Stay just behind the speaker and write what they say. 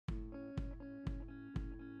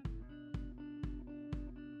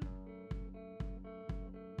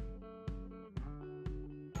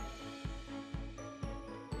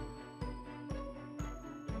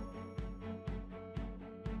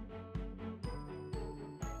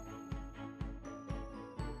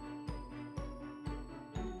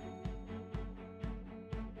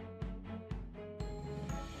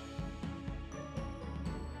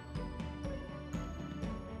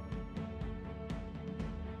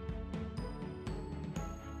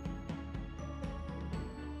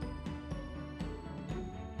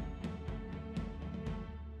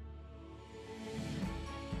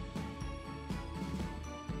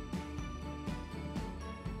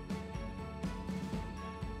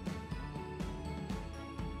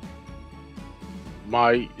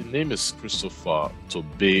My name is Christopher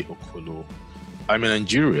Tobe Okolo. I'm a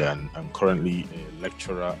Nigerian. I'm currently a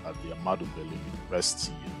lecturer at the Ahmadu Bello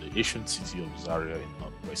University in the ancient city of Zaria in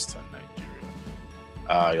northwestern Nigeria.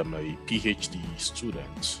 I am a PhD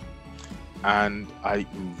student, and I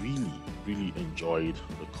really enjoyed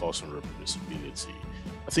the course on reproducibility.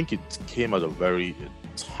 I think it came at a very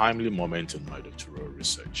timely moment in my doctoral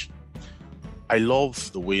research. I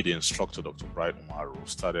love the way the instructor, Dr. Bright Umaru,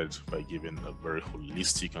 started by giving a very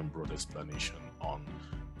holistic and broad explanation on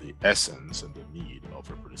the essence and the need of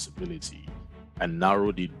reproducibility and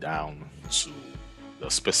narrowed it down to the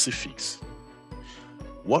specifics.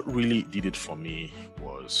 What really did it for me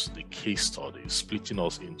was the case study, splitting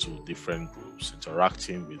us into different groups,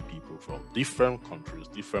 interacting with people from different countries,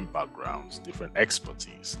 different backgrounds, different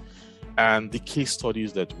expertise, and the case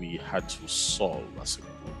studies that we had to solve as a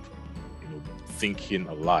group, thinking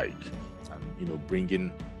alike and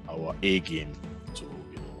bringing our A game to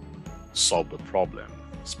solve the problem,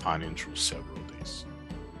 spanning through several days.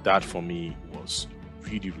 That for me was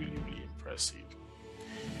really impressive.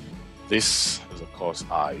 This is a course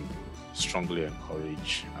I would strongly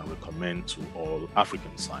encourage and recommend to all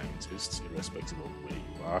African scientists, irrespective of where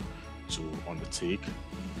you are, to undertake.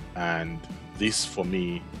 And this for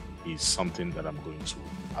me is something that I'm going to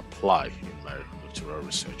apply in my doctoral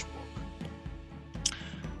research work.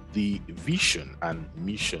 The vision and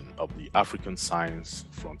mission of the African Science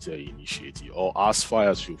Frontier Initiative, or as far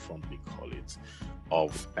as you fondly call it,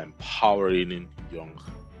 of empowering young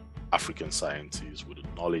African scientists with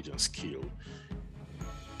knowledge and skill,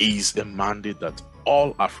 is a mandate that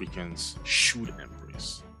all Africans should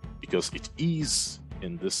embrace, because it is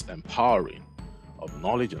in this empowering of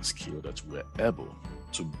knowledge and skill that we're able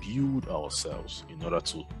to build ourselves in order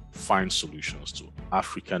to find solutions to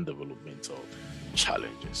African developmental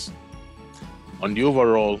challenges. On the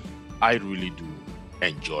overall, I really do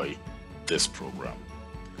enjoy this program,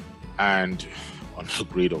 and on a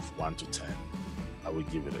grade of 1 to 10, I will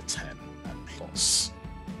give it a 10 and plus.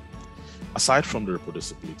 Aside from the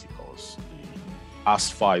reproducibility course, the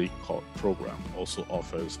ASFI program also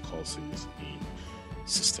offers courses in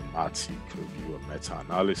systematic review and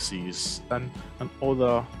meta-analysis and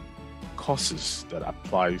other courses that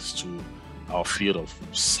applies to our field of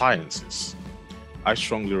sciences. I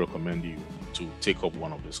strongly recommend you to take up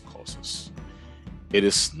one of these courses. It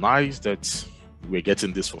is nice that we're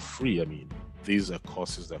getting this for free. I mean, these are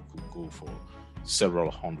courses that could go for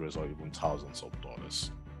several hundreds or even thousands of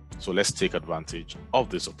dollars. So let's take advantage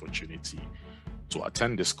of this opportunity to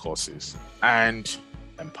attend these courses and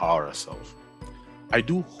empower ourselves. I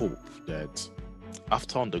do hope that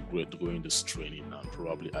after undergoing this training and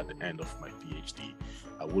probably at the end of my PhD,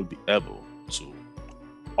 I will be able to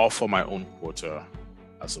offer my own quota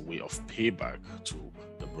as a way of payback to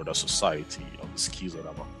the broader society of the skills that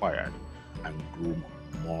I've acquired and groom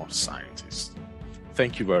more scientists.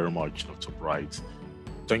 Thank you very much, Dr. Bright.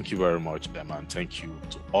 Thank you very much, Emma, and thank you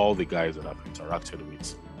to all the guys that I've interacted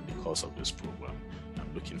with in the course of this program.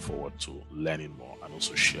 I'm looking forward to learning more and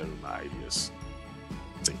also sharing my ideas.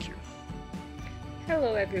 Thank you.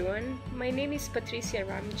 Hello everyone, my name is Patricia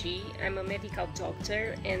Ramji. I'm a medical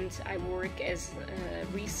doctor and I work as a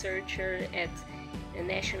researcher at the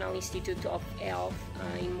National Institute of Health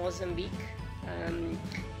in Mozambique.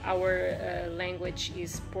 Our language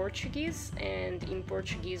is Portuguese, and in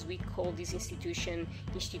Portuguese we call this institution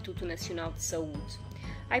Instituto Nacional de Saúde.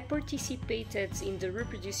 I participated in the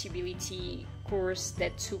reproducibility course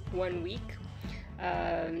that took 1 week.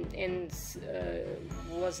 And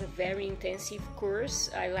was a very intensive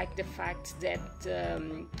course. I like the fact that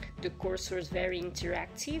the course was very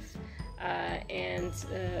interactive and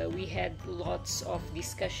we had lots of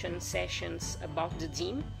discussion sessions about the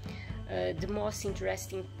theme. The most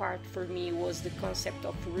interesting part for me was the concept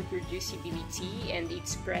of reproducibility and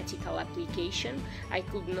its practical application. I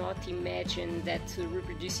could not imagine that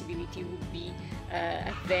reproducibility would be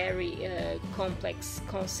a very complex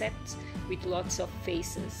concept with lots of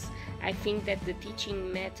phases. I think that the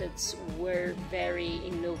teaching methods were very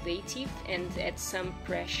innovative and had some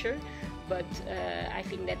pressure, but I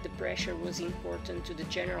think that the pressure was important to the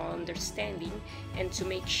general understanding and to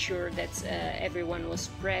make sure that everyone was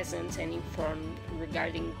present and informed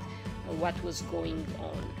regarding what was going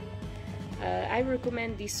on. I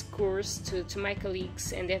recommend this course to my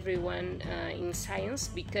colleagues and everyone in science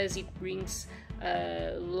because it brings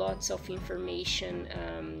lots of information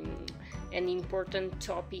and important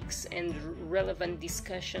topics and relevant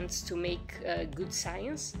discussions to make good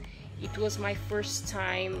science. It was my first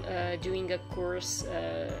time doing a course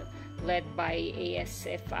led by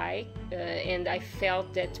ASFI, and I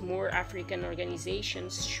felt that more African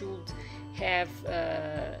organizations should have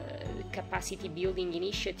capacity building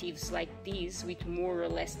initiatives like these with more or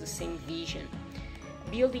less the same vision.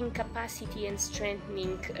 Building capacity and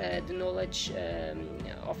strengthening the knowledge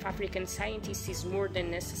of African scientists is more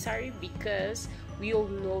than necessary, because we all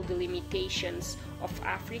know the limitations of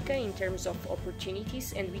Africa in terms of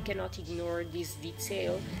opportunities, and we cannot ignore this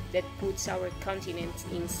detail that puts our continent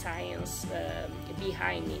in science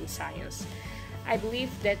behind in science. I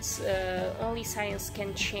believe that only science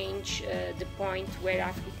can change the point where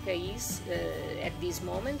Africa is at this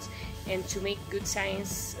moment, and to make good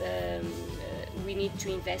science we need to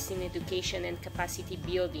invest in education and capacity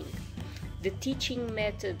building. The teaching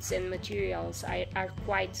methods and materials are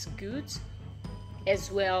quite good,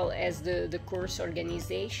 as well as the course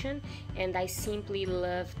organization, and I simply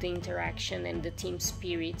love the interaction and the team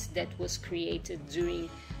spirit that was created during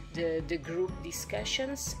the group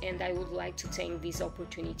discussions, and I would like to take this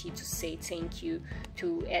opportunity to say thank you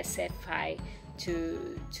to SFI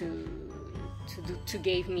to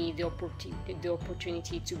give me the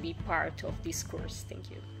opportunity to be part of this course. Thank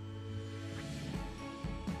you.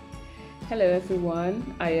 Hello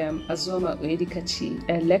everyone, I am Azoma Oedikachi,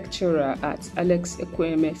 a lecturer at Alex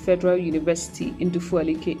Ekweme Federal University in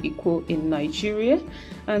Dufualike, Ikwo in Nigeria,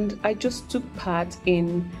 and I just took part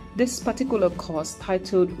in this particular course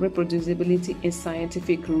titled Reproducibility in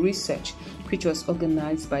Scientific Research, which was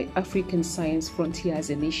organized by African Science Frontiers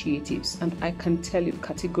Initiatives, and I can tell you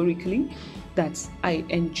categorically that I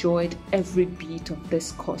enjoyed every bit of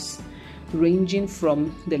this course, ranging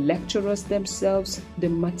from the lecturers themselves, the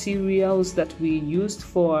materials that we used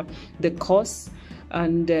for the course,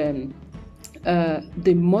 and the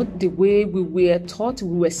way we were taught.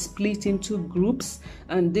 We were split into groups,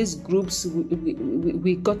 and these groups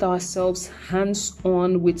we got ourselves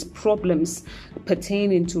hands-on with problems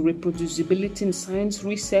pertaining to reproducibility in science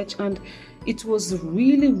research, and it was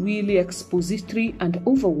really expository and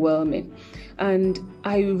overwhelming. And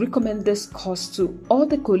I recommend this course to all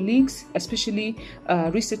the colleagues, especially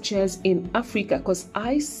researchers in Africa, because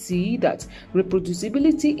I see that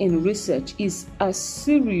reproducibility in research is a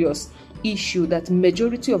serious issue that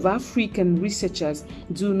majority of African researchers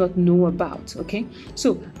do not know about. Okay,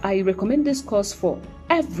 so I recommend this course for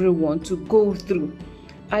everyone to go through.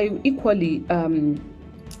 I equally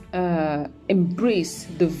embrace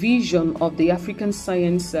the vision of the African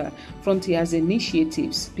Science Frontiers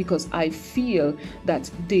Initiatives, because I feel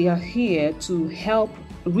that they are here to help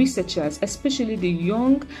researchers, especially the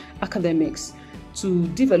young academics, to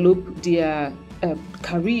develop their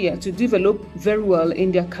career, to develop very well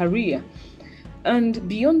in their career. And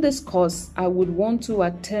beyond this course, I would want to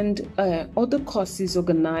attend other courses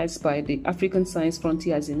organized by the African Science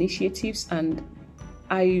Frontiers Initiatives, and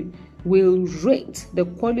I will rate the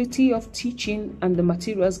quality of teaching and the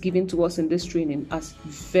materials given to us in this training as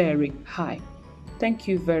very high. Thank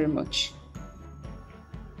you very much.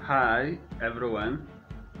 Hi everyone,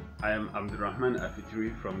 I am Abdurrahman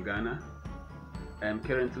Afitri from Ghana. I am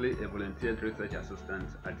currently a volunteered research assistant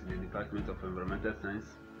at the Department of Environmental Science,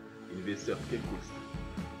 University of Cape Coast,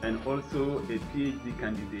 and also a PhD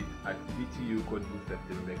candidate at BTU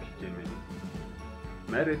Cottbus-Septemberg, Germany.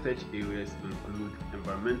 My research areas include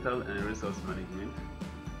environmental and resource management,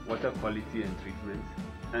 water quality and treatment,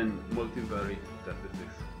 and multivariate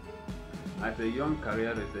statistics. As a young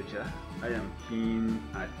career researcher, I am keen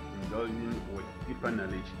at indulging with deeper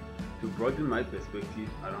knowledge to broaden my perspective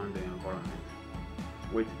around the environment.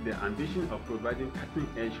 With the ambition of providing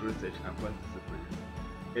cutting-edge research across disciplines,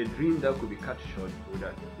 a dream that could be cut short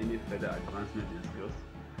without any further advancement in skills,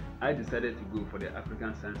 I decided to go for the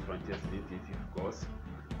African Science Frontiers Initiative course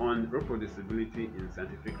on reproducibility in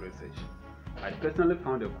scientific research. I personally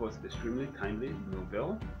found the course extremely timely,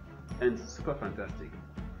 novel, and super fantastic.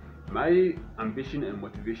 My ambition and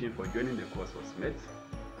motivation for joining the course was met.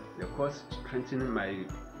 The course strengthened my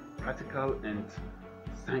practical and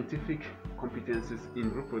scientific competencies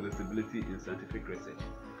in reproducibility in scientific research.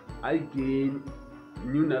 I gained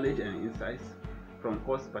new knowledge and insights from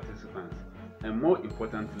course participants, and more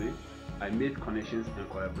importantly, I made connections and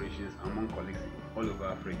collaborations among colleagues all over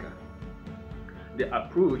Africa. The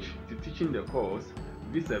approach to teaching the course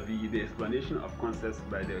vis-a-vis the explanation of concepts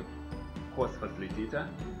by the course facilitator,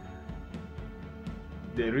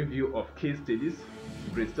 the review of case studies,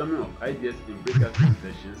 brainstorming of ideas in breakout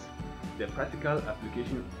sessions, the practical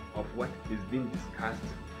application of what is being discussed,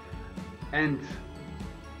 and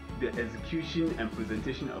the execution and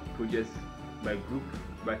presentation of projects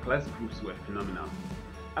by class groups were phenomenal.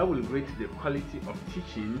 I will rate the quality of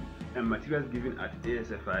teaching and materials given at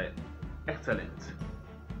ASFI excellent.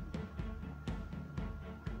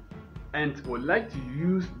 and would like to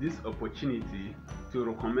use this opportunity to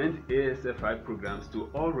recommend ASFI programs to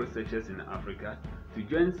all researchers in Africa to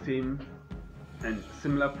join same and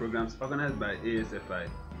similar programs organized by ASFI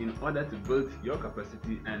in order to build your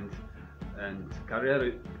capacity and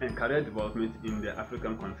career development in the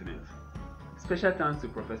African continent. Special thanks to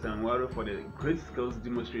Professor Nwaro for the great skills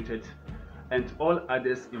demonstrated and all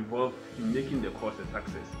others involved in making the course a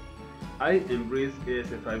success. I embrace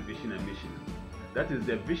ASFI vision and mission. That is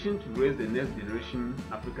the vision to raise the next generation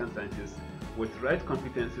African scientists with right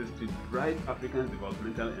competencies to drive Africa's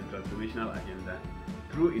developmental and transformational agenda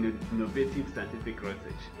through innovative scientific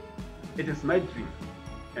research. It is my dream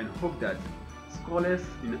and hope that scholars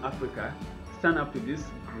in Africa stand up to this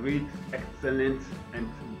great, excellent,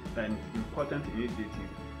 and important initiative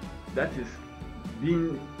that is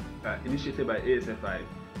being initiated by ASFI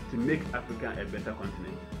to make Africa a better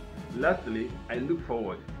continent. Lastly, I look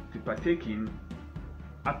forward to partaking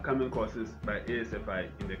upcoming courses by ASFI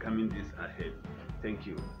in the coming days ahead. Thank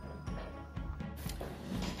you.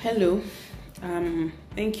 Hello.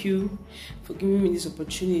 Thank you for giving me this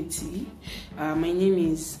opportunity. My name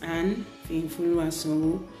is Anne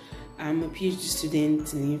Feinfulu. I'm a PhD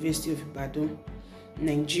student in the University of Ibadan,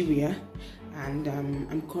 Nigeria, and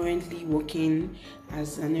I'm currently working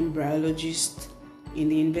as an embryologist in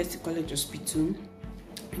the University College Hospital,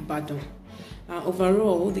 Ibadan.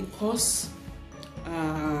 Overall, the course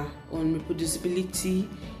on reproducibility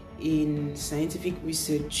in scientific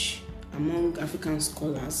research among African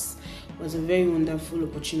scholars was a very wonderful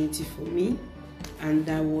opportunity for me, and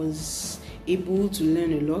I was able to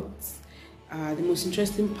learn a lot. The most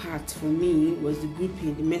interesting part for me was the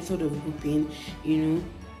grouping, the method of grouping.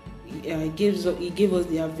 It gave us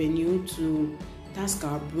the avenue to task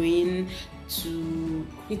our brain to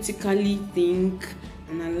critically think,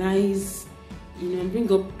 analyze, and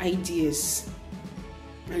bring up ideas.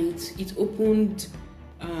 And it opened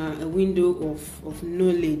a window of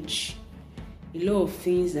knowledge, a lot of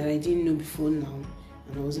things that I didn't know before now,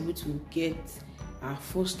 and I was able to get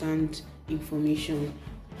first-hand information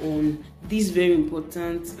on this very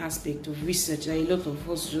important aspect of research that a lot of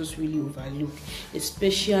us just really overlook,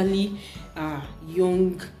 especially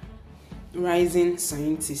young rising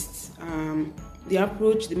scientists. The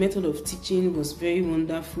approach, the method of teaching was very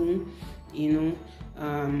wonderful.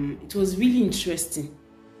 It was really interesting,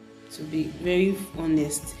 to be very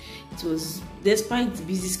honest. It was, despite the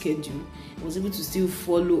busy schedule, I was able to still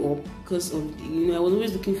follow up because of I was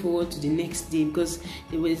always looking forward to the next day, because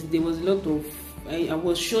there was a lot of I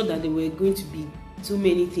was sure that there were going to be so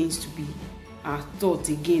many things to be taught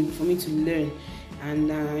again for me to learn. And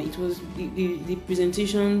it was the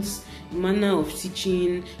presentations, the manner of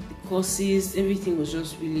teaching, the courses, everything was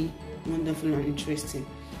just really wonderful and interesting.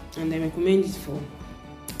 And I recommend it for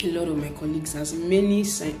a lot of my colleagues, as many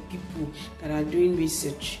people that are doing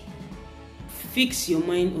research. Fix your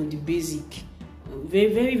mind on the basic,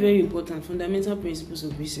 very, very, very important fundamental principles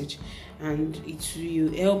of research, and it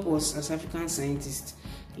will help us as African scientists,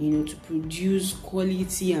 to produce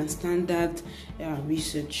quality and standard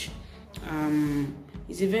research.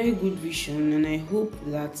 It's a very good vision, and I hope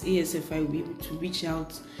that ASFI will be able to reach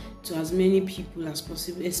out to as many people as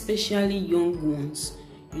possible, especially young ones,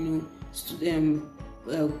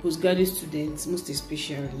 postgraduate students, most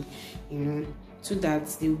especially, so that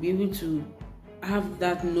they will be able to have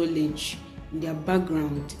that knowledge in their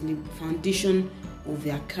background, in the foundation of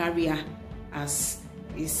their career as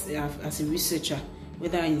a researcher,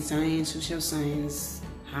 whether in science, social science,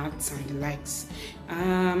 arts, and the likes.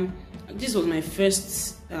 This was my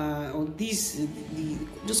first, the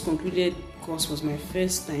just concluded course was my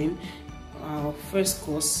first time, first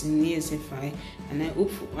course in ASFI, and I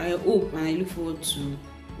hope and I look forward to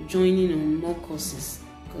joining on more courses,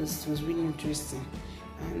 because it was really interesting.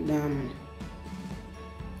 And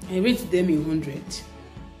I rated them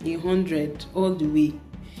 100 all the way.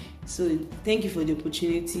 So thank you for the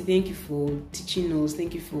opportunity, thank you for teaching us,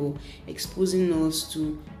 thank you for exposing us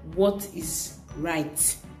to what is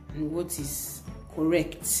right and what is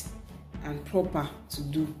correct and proper to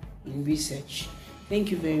do in research.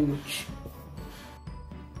 Thank you very much.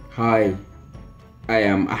 Hi, I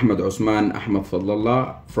am Ahmed Osman Ahmed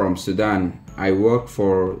Fadlallah from Sudan. I work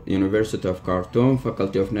for University of Khartoum,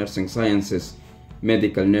 Faculty of Nursing Sciences,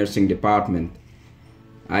 Medical Nursing Department.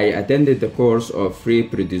 I attended the course of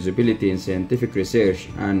reproducibility in scientific research,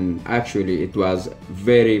 and actually it was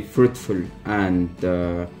very fruitful and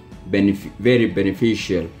very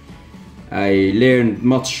beneficial. I learned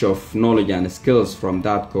much of knowledge and skills from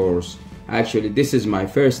that course. Actually, this is my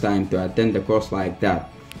first time to attend a course like that.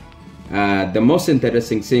 The most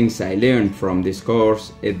interesting things I learned from this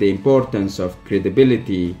course is the importance of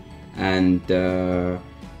credibility and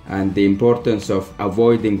the importance of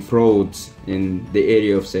avoiding frauds in the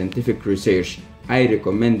area of scientific research, I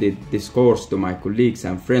recommended this course to my colleagues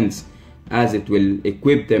and friends, as it will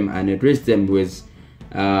equip them and enrich them with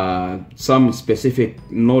some specific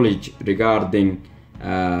knowledge regarding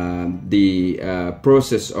the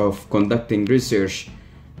process of conducting research,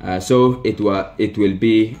 so it will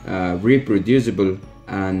be reproducible,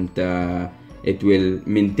 and it will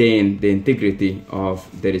maintain the integrity of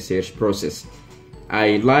the research process.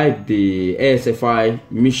 I like the ASFI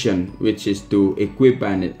mission, which is to equip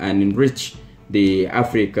and enrich the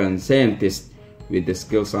African scientists with the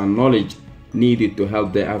skills and knowledge needed to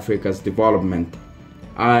help the Africa's development.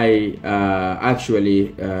 I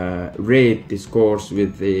actually rate this course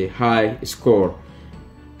with a high score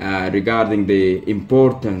regarding the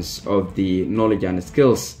importance of the knowledge and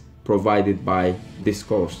skills provided by this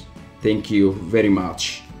course. Thank you very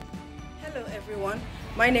much. Hello everyone,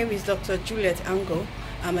 my name is Dr. Juliet Ango.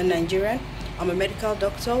 I'm a Nigerian. I'm a medical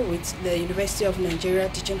doctor with the University of Nigeria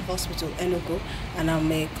Teaching Hospital, Enugu, and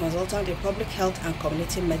I'm a consultant in public health and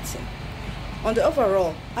community medicine. On the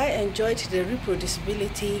overall, I enjoyed the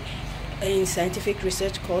reproducibility in scientific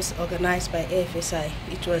research course organized by AFSI.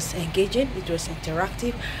 It was engaging, it was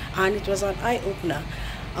interactive, and it was an eye-opener.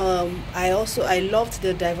 I loved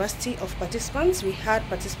the diversity of participants. We had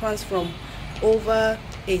participants from over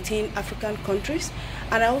 18 African countries,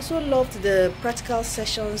 and I also loved the practical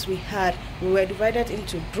sessions we had. We were divided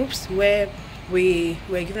into groups where we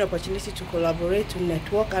were given opportunity to collaborate, to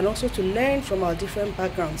network, and also to learn from our different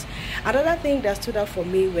backgrounds. Another thing that stood out for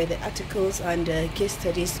me were the articles and case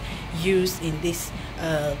studies used in this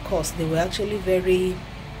course. They were actually very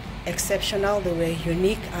exceptional, they were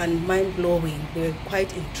unique and mind-blowing. They were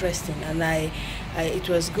quite interesting, and it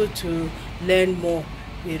was good to learn more,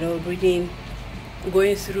 reading,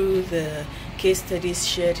 going through the case studies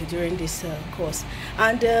shared during this course.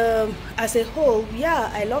 And as a whole,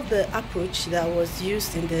 I love the approach that was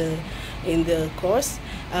used in the course.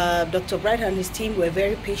 Dr. Bright and his team were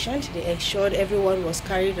very patient. They ensured everyone was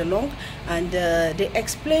carried along, and they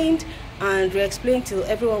explained and re-explained till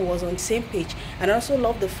everyone was on the same page. And I also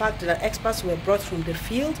love the fact that experts were brought from the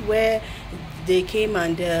field, where they came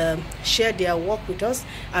and shared their work with us,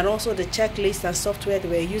 and also the checklist and software they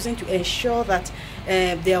were using to ensure that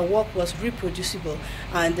their work was reproducible,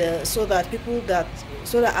 and so that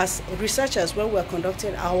as researchers, when we're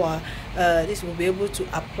conducting our this, will be able to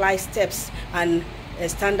apply steps and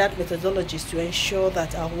standard methodologies to ensure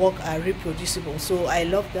that our work are reproducible. So I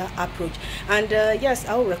love that approach, and yes,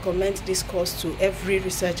 I will recommend this course to every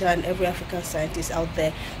researcher and every African scientist out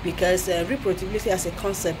there, because reproducibility as a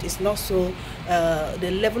concept is not so,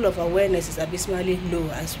 the level of awareness is abysmally low,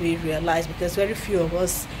 as we realize, because very few of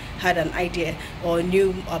us had an idea or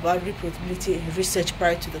knew about reproducibility in research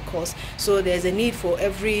prior to the course. So there's a need for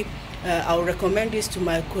every I'll recommend this to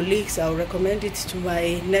my colleagues, I'll recommend it to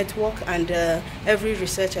my network, and every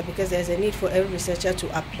researcher, because there's a need for every researcher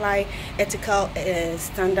to apply ethical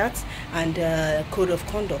standards and code of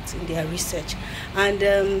conduct in their research.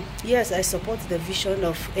 And yes, I support the vision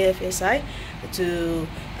of AFSI to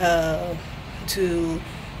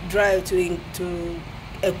drive to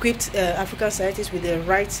equip African scientists with the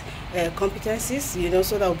right competencies,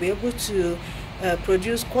 so that we'll be able to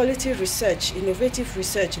produce quality research, innovative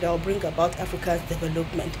research that will bring about Africa's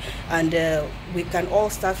development. And we can all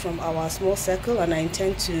start from our small circle, and I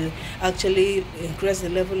intend to actually increase the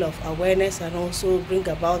level of awareness and also bring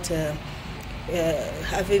about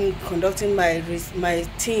conducting my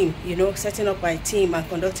team, setting up my team and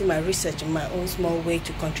conducting my research in my own small way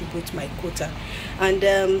to contribute to my quota.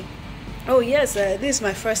 And oh yes, this is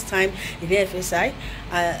my first time in AFSI,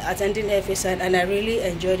 attending AFSI, and I really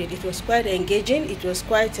enjoyed it. It was quite engaging. It was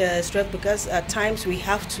quite stressful, because at times we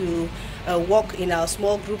have to work in our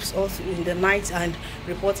small groups also in the night and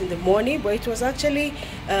report in the morning. But it was actually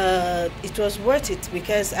it was worth it,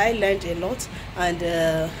 because I learned a lot, and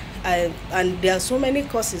there are so many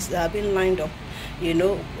courses that have been lined up,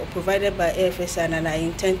 provided by AFSI, and I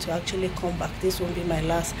intend to actually come back. This won't be my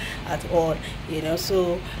last at all,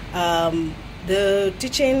 So the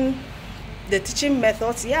teaching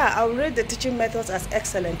methods, I will rate the teaching methods as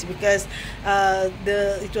excellent, because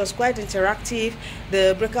it was quite interactive.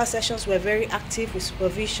 The breakout sessions were very active with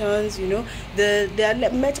supervisions. The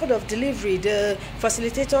method of delivery, the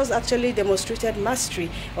facilitators actually demonstrated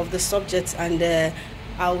mastery of the subjects, and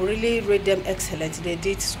I'll really rate them excellent. They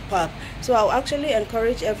did superb. So I'll actually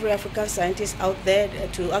encourage every African scientist out there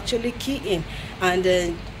to actually key in and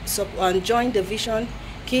join the vision,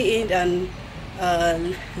 key in and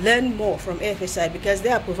learn more from AFSI, because they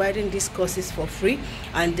are providing these courses for free,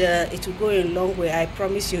 and it will go a long way. I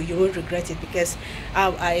promise you, you won't regret it, because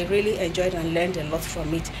I really enjoyed and learned a lot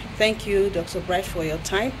from it. Thank you, Dr. Bright, for your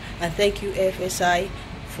time, and thank you, AFSI,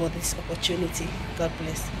 for this opportunity. God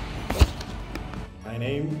bless. My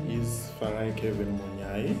name is Farai Kevin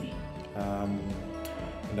Munyai,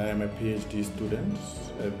 and I am a PhD student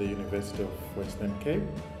at the University of Western Cape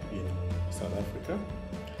in South Africa.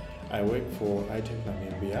 I work for iTech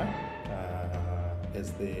Namibia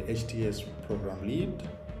as the HTS program lead,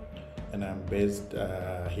 and I'm based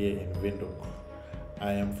here in Windhoek.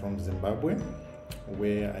 I am from Zimbabwe,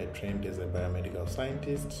 where I trained as a biomedical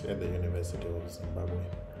scientist at the University of Zimbabwe.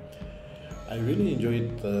 I really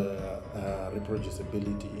enjoyed the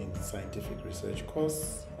reproducibility in scientific research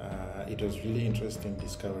course. It was really interesting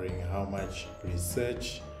discovering how much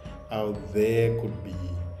research out there could be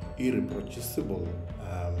irreproducible,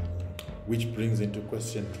 which brings into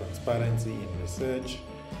question transparency in research,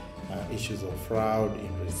 issues of fraud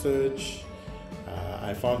in research.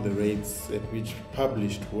 I found the rates at which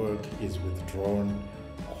published work is withdrawn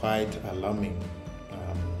quite alarming.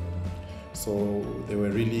 So there were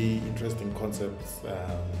really interesting concepts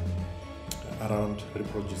around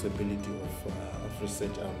reproducibility of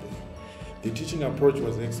research out there. The teaching approach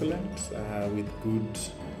was excellent, with good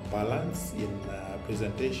balance in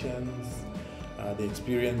presentations, the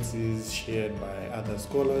experiences shared by other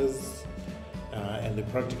scholars, and the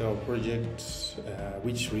practical project,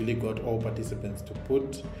 which really got all participants to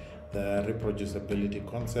put the reproducibility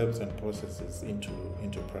concepts and processes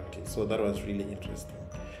into practice. So that was really interesting.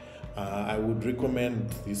 I would recommend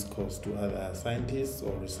this course to other scientists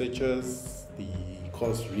or researchers. The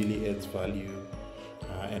course really adds value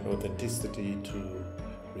and authenticity to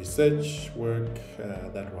research work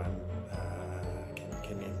that one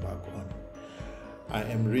can embark on. I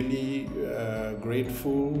am really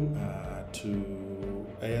grateful to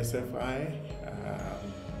ASFI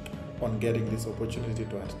on getting this opportunity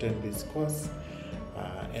to attend this course,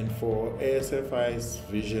 and for ASFI's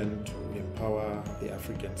vision to empower the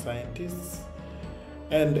African scientists.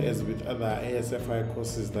 And as with other ASFI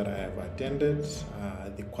courses that I have attended,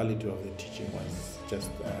 the quality of the teaching was just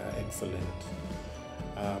excellent.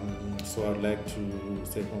 So I would like to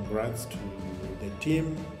say congrats to the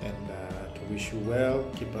team, and to wish you well,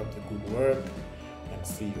 keep up the good work, and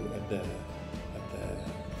see you at the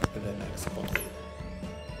next course.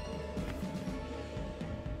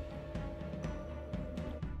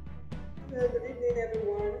 Hello, good evening,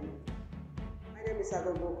 everyone. My name is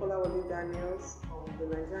Agogo Kolawole Daniels from the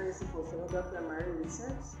Nigerian Institute for Oceanography and Marine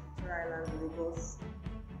Research, Island, Lagos,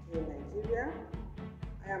 in Nigeria.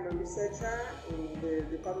 I am a researcher in the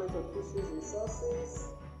Department of Fisheries Resources,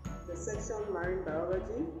 the section Marine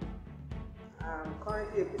Biology. I'm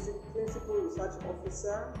currently a principal research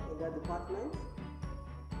officer in that department.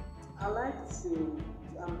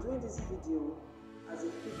 I'm doing this video as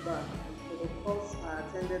a feedback for the course I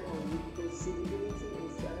attended on reproducibility in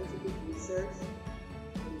scientific research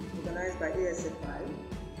organized by ASFI.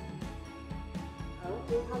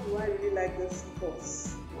 Okay, how do I really like this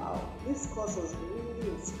course? Wow, this course was really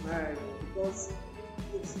inspiring, because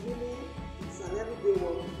it's an everyday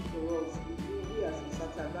work for us. We as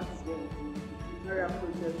researchers, that is what we do. We carry out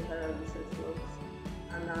projects, carry out research works,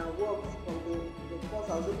 and our work from the course,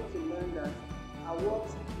 I was able to learn that our work,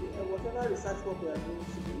 whatever research work we are doing, we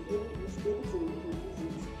should be able to reproduce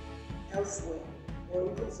it elsewhere, or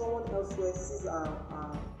if someone elsewhere sees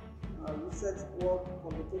our research work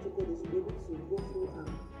from the protocol, they should be able to go through and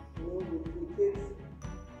replicate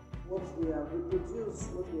what we have, reproduce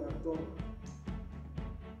what we have done.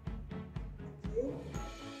 Okay.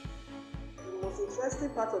 The most interesting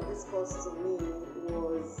part of this course to me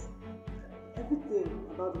was everything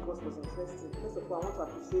about the course was interesting. First of all, I want to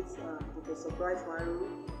appreciate Professor Bright Maru.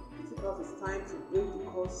 He took out his time to break the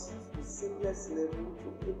course to the simplest level, to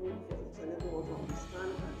able for each and everyone to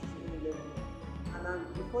understand at the same level. And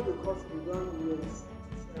before the course began, we were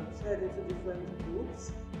shared into different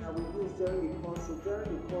groups that we use during the course. So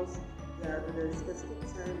during the course, there is specific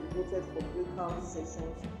time devoted for breakout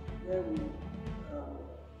sessions where we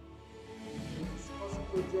discuss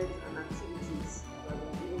projects and activities that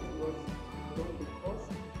are given to us during the course.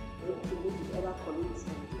 We're able to meet with other colleagues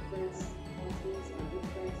from different countries and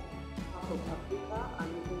different parts of Africa and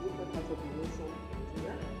even different parts of the nation,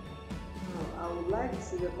 Nigeria. I would like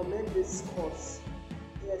to recommend this course.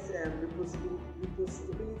 Yes,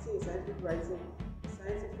 reproducibility in scientific writing,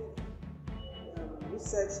 scientific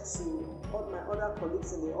research, to all my other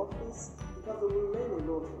colleagues in the office, because they will learn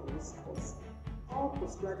a lot from this course. All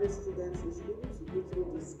postgraduate students will be able to go through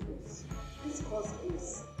this course. This course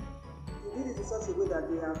is did it in such a way that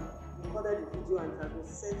they have recorded the video and it has been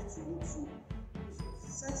sent to YouTube. You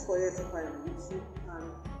should search for SFI on YouTube and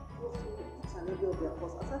go through each and every of their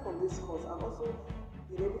course. Aside from this course, I've also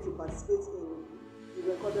been able to participate in the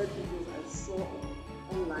recorded videos I saw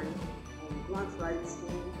online on grant writing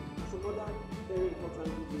and some other very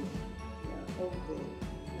important videos. They are all there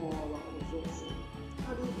for our consumption.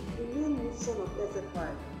 And the main mission of SFI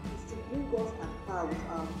is to bring us at par with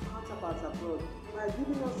our counterparts abroad by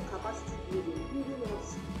giving us capacity building, building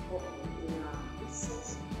us up in our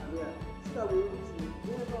research career, so that we're able to,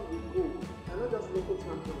 wherever we go, and not just local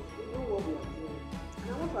champions, we know what we are doing. And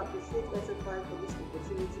I want to appreciate SFI for this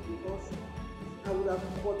opportunity because I would have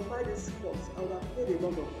qualified this course, I would have paid a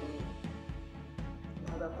lot of money.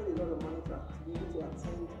 I would have paid a lot of money to be able to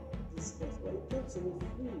attend this course, but it came to me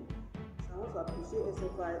free. I want to appreciate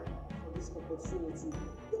SFI for this opportunity.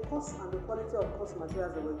 The cost and the quality of course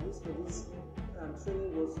materials that were used for this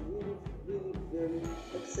training was really very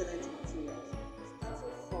excellent materials.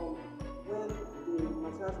 Starting from when the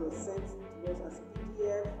materials were sent to us as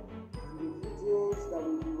PDF and the videos that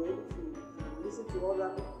we were able to listen to other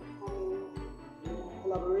upcoming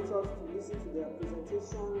collaborators to listen to their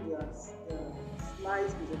presentation, their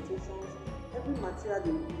slides, presentations. Every material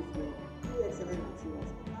they used were really excellent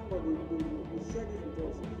materials. But they share this with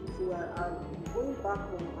us. So I'm going back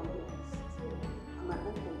home, I'm still at my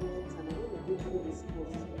own convenience and I'm going to go through this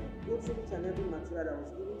course, go through each and every material that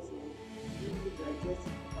was given to me, really digest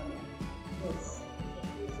it properly. Yes,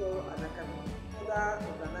 future, and I can further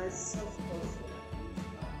organize such courses.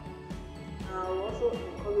 I will also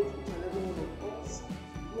encourage each and every one of us to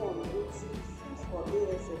go on YouTube, search for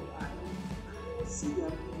ASFI, and you will see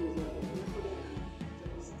their videos that are recorded and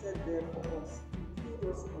deposited there for us.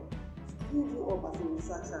 Us up, to build you up as a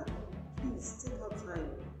researcher. Please take out time.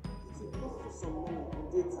 It will cost you some money and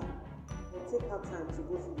data, but take out time to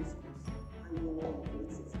go through this course and you will not regret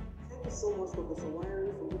it. Thank you so much, Professor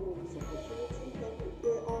Winery, for giving me this opportunity. Thank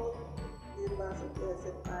you, all members of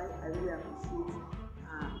ASFI. I really appreciate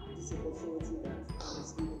this opportunity that I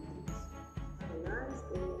was given. Have a nice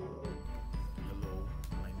day. Hello,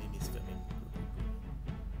 my name is Femi.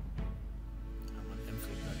 I'm an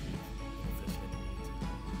MPhil graduate in professional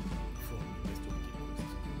from University of Cape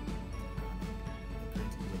Coast. I'm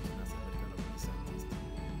currently working as a medical laboratory scientist.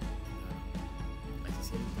 I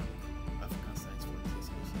sincerely thank African Science Frontiers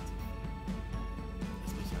Initiative,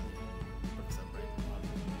 especially Professor Brian Malo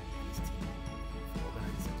and his team, for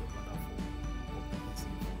organizing such a wonderful,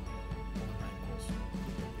 comprehensive online course on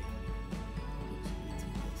the topic reproducibility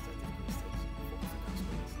and scientific research for African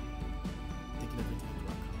scholars. Taking everything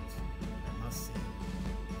into account, I must say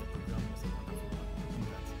the program was a wonderful one in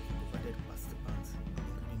that it provided participants,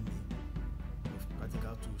 including me, with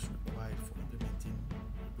practical tools required for implementing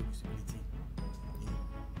reproducibility in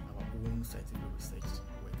our own scientific research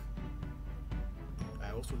work.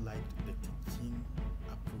 I also liked the teaching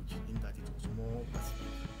approach in that it was more passive,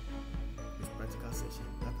 with practical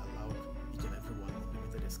sessions that allowed each and everyone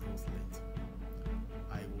implemented the skills learned.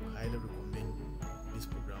 I would highly recommend this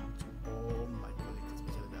program to all my colleagues,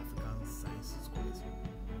 especially the African science scholars,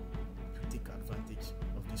 to take advantage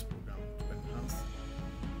of this program to enhance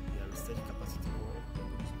their research capacity or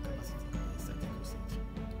reproducible capacity in scientific research.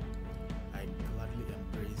 I gladly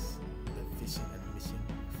embrace the vision and mission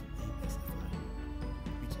of ASFI,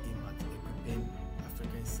 which aim at equipping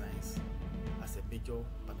African science as a major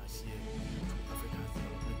panacea to Africa's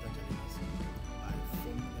developmental challenges by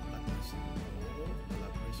forming a partnership or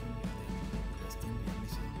collaboration with them to extend their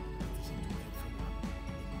mission and vision to everyone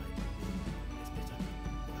in my domain, especially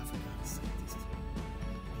the African scientists.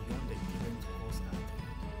 Beyond the current course I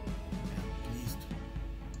am pleased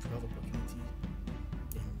to have opportunity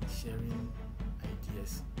in sharing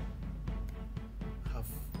ideas, have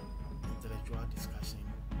intellectual discussion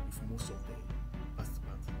with most of the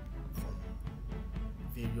participants from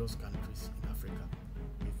various countries in Africa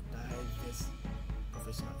with diverse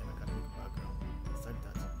professional and academic background, such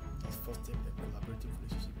that it fostered a collaborative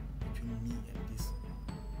relationship between me and these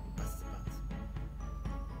participants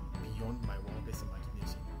beyond my wildest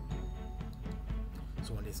imagination.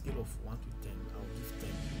 So on a scale of 1 to 10, I'll give 10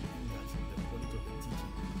 in that the quality of the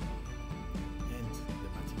teaching and the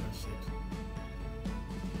material shared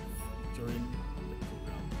during the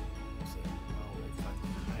program was in fact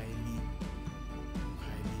highly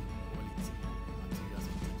quality materials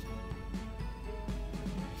and teaching.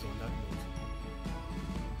 So on that note,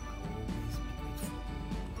 I will always be grateful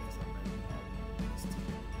to Professor Brian and his team.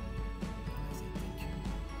 I say thank you.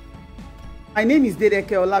 My name is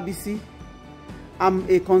Dedeke Olabisi. I'm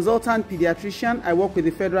a consultant pediatrician. I work with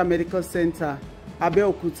the Federal Medical Center,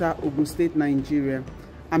 Abeokuta, Ogun State, Nigeria.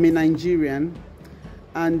 I'm a Nigerian,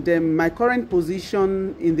 and my current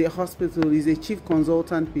position in the hospital is a chief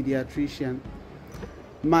consultant pediatrician.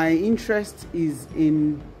 My interest is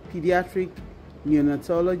in pediatric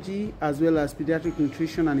neonatology as well as pediatric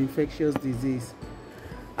nutrition and infectious disease.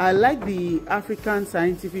 I like the African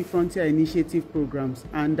Scientific Frontier Initiative programs,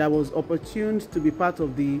 and I was opportuned to be part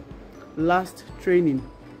of the last training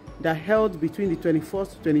that held between the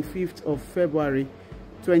 21st to 25th of February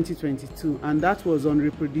 2022, and that was on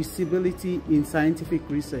reproducibility in scientific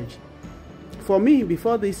research. For me,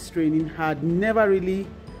 before this training, had never really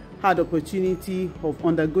had opportunity of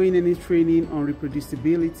undergoing any training on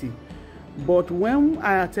reproducibility. But when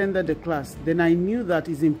I attended the class, then I knew that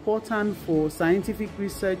it's important for scientific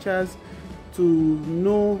researchers to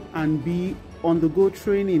know and be on-the-go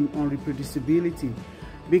training on reproducibility.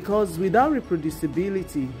 Because without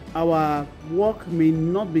reproducibility, our work may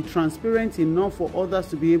not be transparent enough for others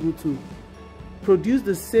to be able to produce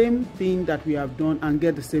the same thing that we have done and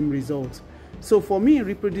get the same result. So for me,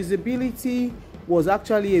 reproducibility was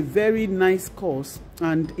actually a very nice course,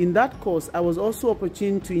 and in that course I was also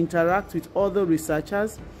opportune to interact with other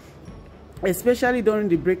researchers, especially during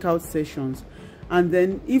the breakout sessions. And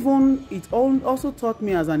then even it also taught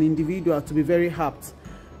me as an individual to be very apt,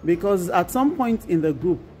 because at some point in the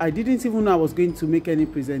group I didn't even know I was going to make any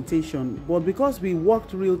presentation, but because we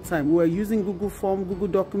worked real time, we were using Google Form, Google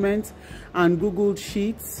Documents and Google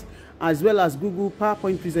Sheets, as well as Google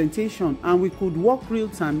PowerPoint presentation, and we could work real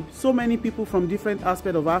time. So many people from different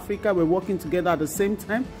aspects of Africa were working together at the same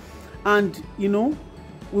time, and you know,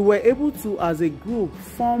 we were able to, as a group,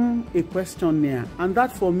 form a questionnaire, and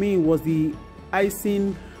that for me was the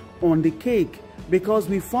icing on the cake, because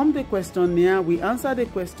we formed a questionnaire, we answered the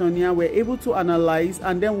questionnaire, we're able to analyze,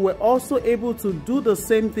 and then we're also able to do the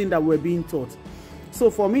same thing that we're being taught. So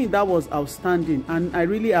for me, that was outstanding, and I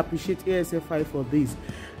really appreciate ASFI for this.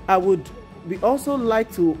 I would also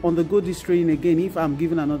like to undergo this training again if I'm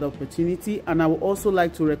given another opportunity, and I would also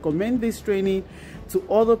like to recommend this training to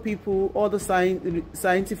other people, other scientists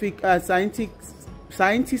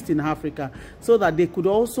in Africa, so that they could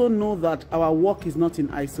also know that our work is not in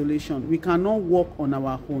isolation. We cannot work on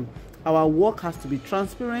our own. Our work has to be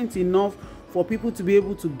transparent enough for people to be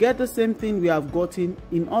able to get the same thing we have gotten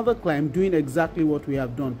in other climes doing exactly what we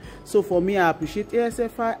have done. So for me, I appreciate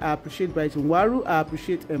ASFI, I appreciate Brighton Waru, I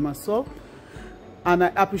appreciate Emerson, and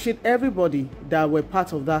I appreciate everybody that were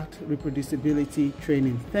part of that reproducibility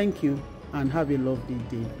training. Thank you and have a lovely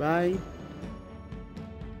day. Bye.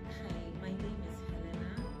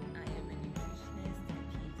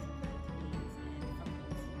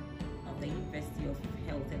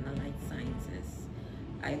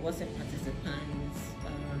 I was a participant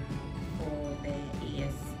for the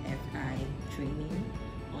ASFI training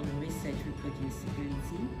on research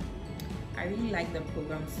reproducibility. I really like the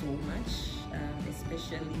program so much,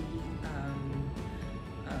 especially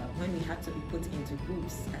when we had to be put into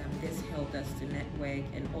groups. This helped us to network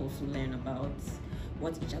and also learn about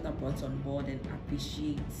what each other brought on board and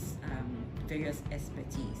appreciate various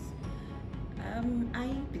expertise. I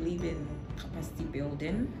believe in capacity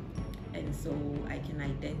building, and so I can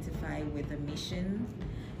identify with the mission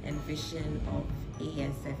and vision of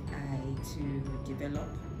ASFI to develop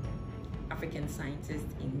African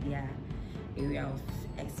scientists in their area of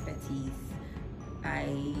expertise. I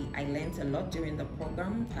learned a lot during the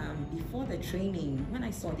program. Before the training, when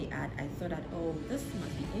I saw the ad, I thought that, oh, this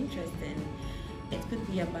must be interesting. It could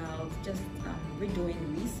be about just redoing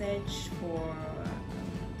research for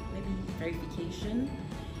maybe verification.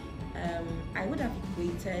 I would have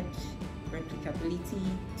equated replicability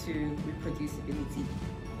to reproducibility.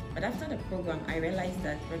 But after the program, I realized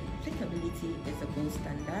that replicability is a gold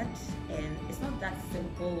standard, and it's not that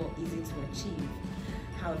simple or easy to achieve.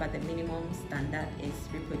 However, the minimum standard is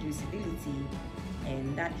reproducibility,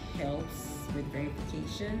 and that helps with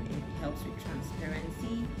verification, it helps with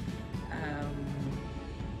transparency.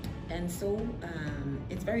 And so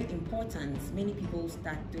it's very important. Many people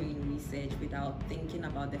start doing research without thinking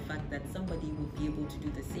about the fact that somebody will be able to do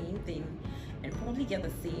the same thing and probably get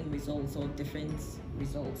the same results or different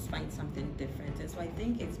results, find something different. And so I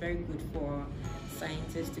think it's very good for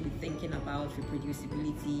scientists to be thinking about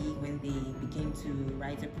reproducibility when they begin to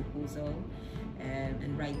write a proposal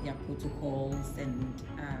and write their protocols and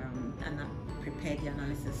prepare the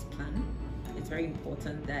analysis plan. It's very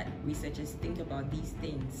important that researchers think about these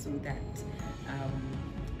things so that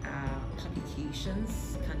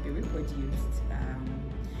publications can be reproduced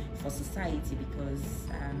for society, because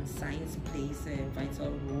science plays a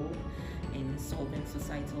vital role in solving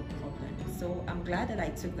societal problems. So I'm glad that I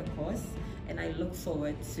took the course, and I look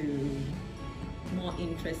forward to more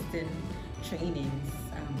interesting trainings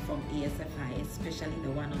from ASFI, especially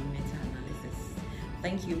the one on meta-analysis.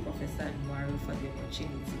 Thank you, Professor Nwari, for the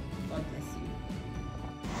opportunity. God bless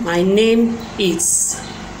you. My name is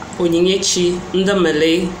Onyinyechi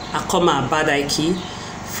Ndamele Akoma Badaiki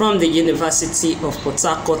from the University of Port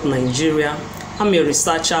Harcourt, Nigeria. I'm a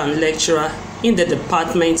researcher and lecturer in the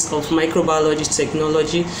Department of Microbiology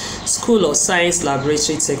Technology, School of Science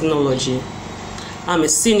Laboratory Technology. I'm a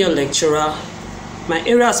senior lecturer. My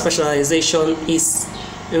area of specialization is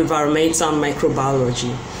environmental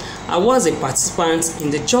microbiology. I was a participant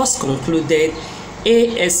in the just concluded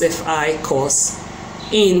ASFI course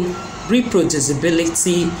in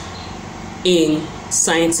reproducibility in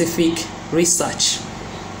scientific research.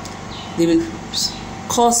 The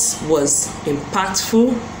course was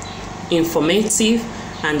impactful, informative,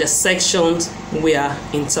 and the sections were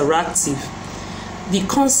interactive. The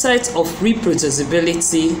concept of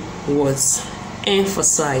reproducibility was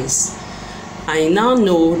emphasized. I now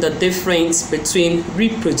know the difference between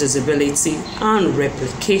reproducibility and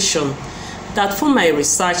replication, that for my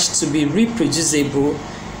research to be reproducible,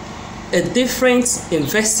 a different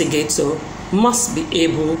investigator must be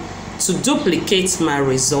able to duplicate my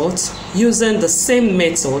results using the same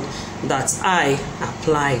method that I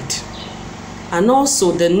applied. And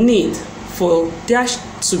also the need for there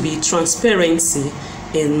to be transparency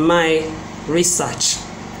in my research.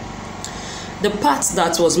 The part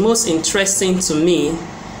that was most interesting to me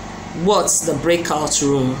was the breakout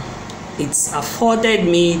room. It afforded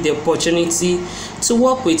me the opportunity to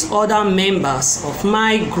work with other members of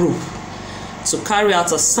my group to carry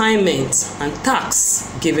out assignments and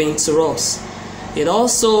tasks given to us. It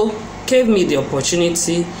also gave me the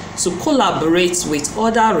opportunity to collaborate with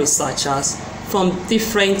other researchers from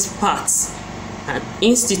different parts and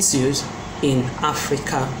institutes in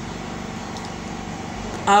Africa.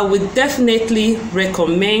 I would definitely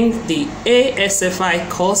recommend the ASFI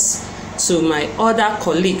course to my other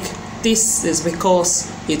colleague. This is because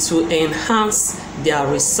it will enhance their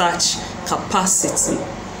research capacity.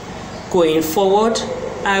 Going forward,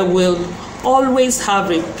 I will always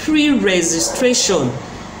have a pre-registration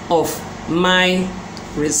of my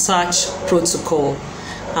research protocol.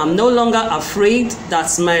 I'm no longer afraid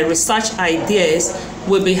that my research ideas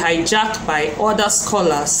will be hijacked by other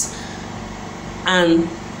scholars, and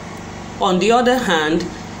on the other hand,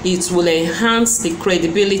 it will enhance the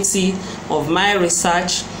credibility of my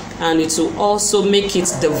research, and it will also make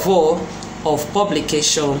it devoid of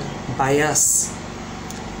publication bias.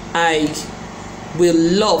 I will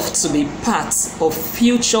love to be part of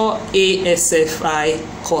future ASFI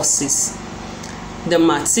courses. The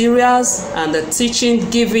materials and the teaching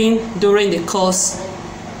given during the course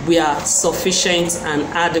were sufficient and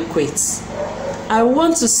adequate. I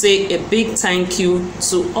want to say a big thank you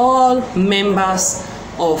to all members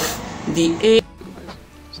of the A.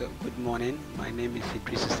 So, good morning. My name is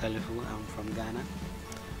Idris Salifu. I'm from Ghana.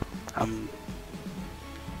 I'm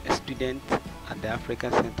a student at the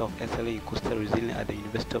African Center of Excellence in Coastal Resilience at the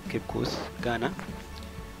University of Cape Coast, Ghana.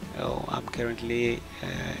 I'm currently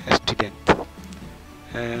a student.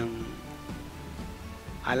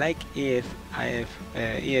 I like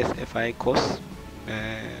ASFI course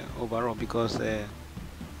overall because it's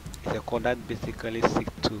a course that basically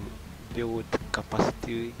seeks to build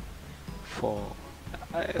capacity for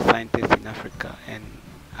scientists in Africa, and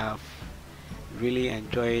I've really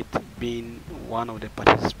enjoyed being one of the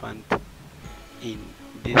participants in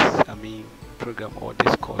this program or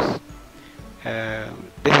this course.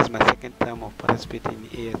 This is my second time of participating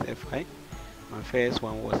in ASFI. My first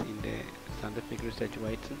one was in the scientific research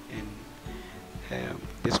writing, and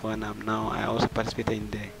this one I also participated in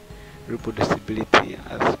the reproducibility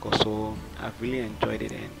as course. So I've really enjoyed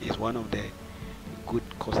it, and it's one of the good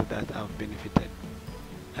courses that I've benefited.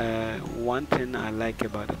 One thing I like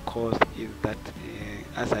about the course is that,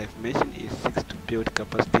 as I've mentioned, it seeks to build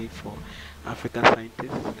capacity for African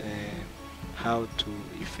scientists, how to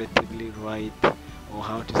effectively write or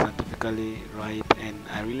how to scientifically write, and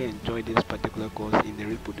I really enjoyed this particular course in the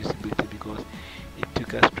reproducibility because it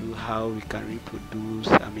took us through how we can reproduce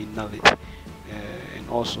knowledge, and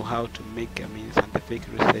also how to make scientific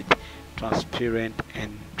research transparent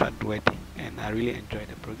and trustworthy, and I really enjoyed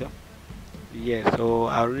the program. Yeah, so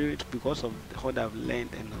I really, because of what I've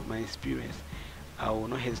learned and my experience, I will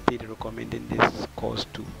not hesitate recommending this course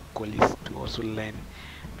to colleagues to also learn,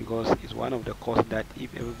 because it's one of the courses that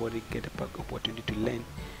if everybody get an opportunity to learn,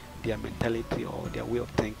 their mentality or their way of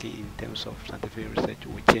thinking in terms of scientific research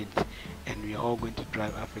will change, and we are all going to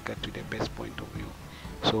drive Africa to the best point of view.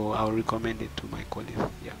 So I'll recommend it to my colleagues.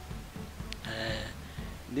 Yeah.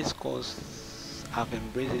 This course I've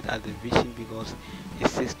embraced it as a vision because it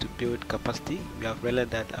seeks to build capacity. We have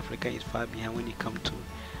realized that Africa is far behind when it comes to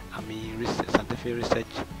scientific research,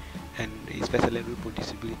 and especially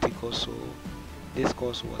reproducibility course. So this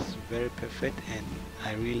course was very perfect, and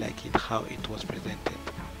I really like it how it was presented.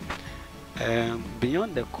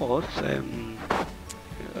 Beyond the course,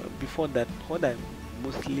 before that, what I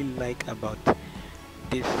mostly like about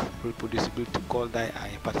this reproducibility course that I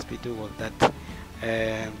participated was that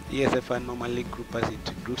ESFI normally group us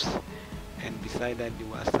into groups, and beside that they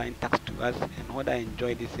were assigned tasks to us. And what I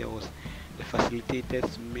enjoyed this year was the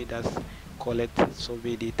facilitators made us collect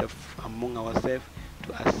survey data among ourselves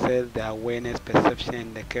to assess the awareness, perception,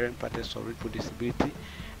 and the current practice of reproducibility.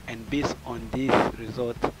 And based on these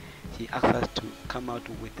results, he asked us to come out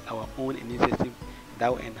with our own initiative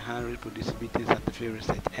that will enhance reproducibility scientific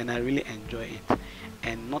research, and I really enjoy it.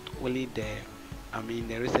 And not only the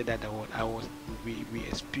research that we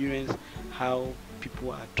experience how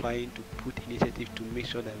people are trying to put initiative to make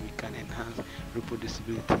sure that we can enhance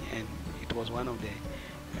reproducibility, and it was one of the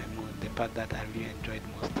part that I really enjoyed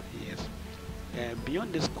most. Yes.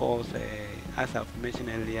 Beyond this course, as I've mentioned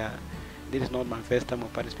earlier, this is not my first time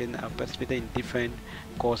of participating. I've participated in different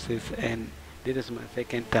courses, and this is my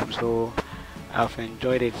second time, so I've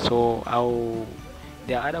enjoyed it. So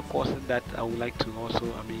there are other courses that I would like to also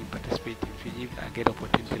participate in if I get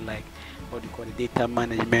opportunity, like what you call the data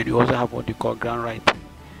management. We also have what you call grant writing,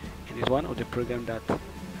 and it's one of the programs that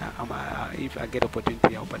if I get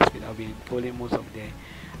opportunity, I'll participate. I'll be including most of the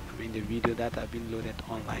the video that have been loaded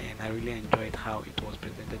online, and I really enjoyed how it was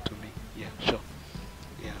presented to me. Yeah, sure.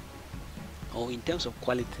 Yeah. In terms of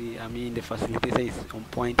quality, the facilitator is on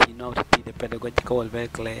point. He knows how to be. The pedagogical was very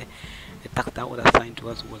clear. The task that was assigned to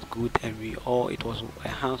us was good, and it was a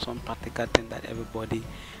hands-on practical thing that everybody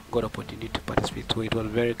got opportunity to participate. So it was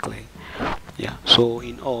very clear. Yeah. So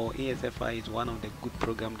in all, ESFI is one of the good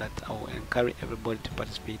programs that I will encourage everybody to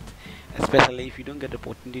participate. Especially if you don't get the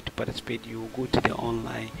opportunity to participate, you will go to the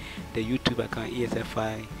online, the YouTube account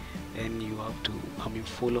ESFI, and you have to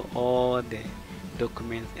follow all the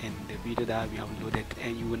documents and the video that we have loaded,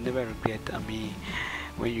 and you will never regret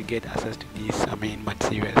when you get access to these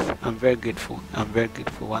materials. I'm very grateful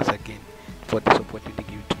once again for this opportunity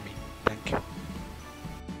given to me. Thank you.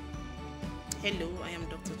 Hello, I am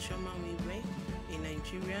Dr. Chioma Wigwe, a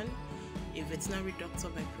Nigerian, a veterinary doctor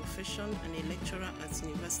by profession, and a lecturer at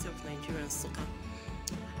University of Nigeria, Nsukka.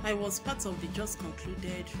 I was part of the just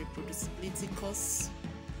concluded reproducibility course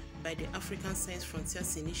by the African Science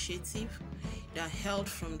Frontiers Initiative that held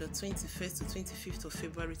from the 21st to 25th of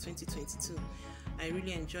February 2022. I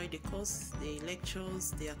really enjoyed the course, the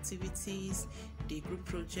lectures, the activities, the group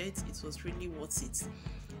project. It was really worth it.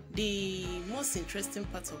 The most interesting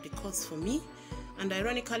part of the course for me, and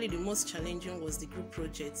ironically the most challenging, was the group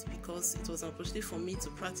project, because it was an opportunity for me to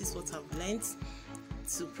practice what I've learned,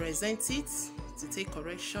 to present it, to take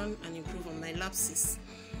correction and improve on my lapses.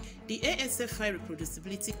 The ASFI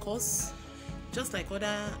reproducibility course, just like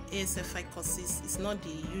other ASFI courses, is not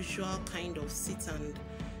the usual kind of sit and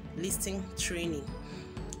listen training.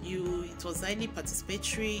 It was highly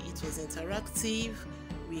participatory, it was interactive,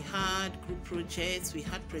 we had group projects, we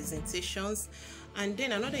had presentations, and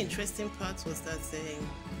then another interesting part was that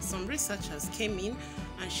some researchers came in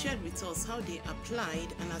and shared with us how they applied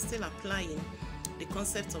and are still applying the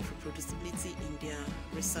concept of reproducibility in their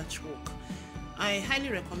research work. I highly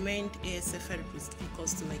recommend ASFI reproducibility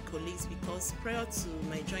course to my colleagues, because prior to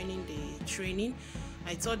my joining the training,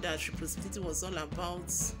 I thought that reproducibility was all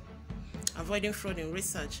about avoiding fraud in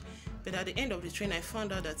research. But at the end of the training, I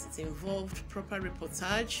found out that it involved proper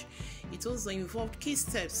reportage. It also involved key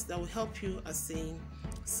steps that will help you as a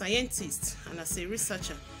scientist and as a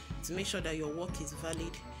researcher to make sure that your work is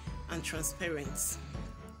valid and transparent.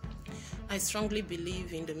 I strongly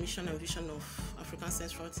believe in the mission and vision of African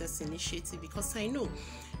Science Frontiers Initiative, because I know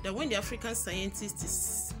that when the African scientist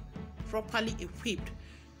is properly equipped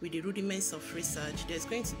with the rudiments of research, there's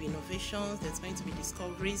going to be innovations, there's going to be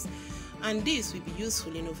discoveries, and this will be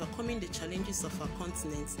useful in overcoming the challenges of our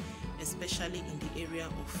continent, especially in the area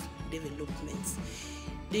of development.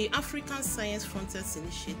 The African Science Frontiers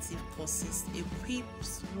Initiative courses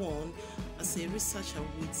equips one as a researcher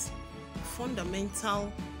with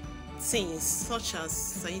fundamental things such as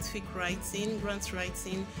scientific writing, grant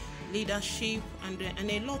writing, leadership, and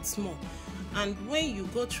a lot more. And when you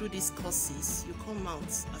go through these courses, you come out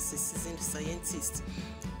as a seasoned scientist.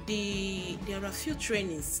 There are a few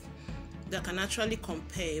trainings that can actually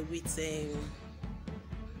compare with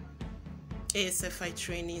ASFI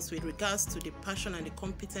trainings with regards to the passion and the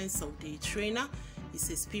competence of the trainer, his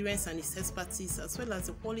experience and his expertise, as well as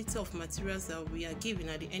the quality of materials that we are given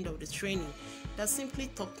at the end of the training. That's simply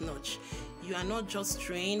top-notch. You are not just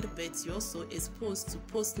trained, but you're also exposed to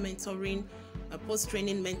post-mentoring,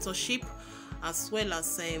 post-training mentorship, as well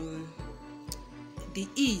as the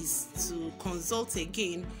ease to consult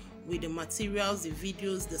again with the materials, the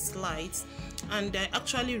videos, the slides, and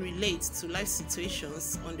actually relate to life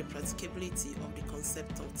situations on the practicability of the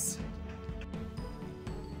concept thoughts.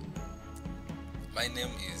 My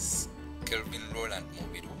name is Kelvin Roland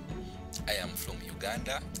Mobiru. I am from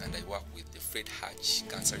Uganda and I work with the Fred Hatch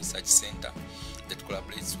Cancer Research Center that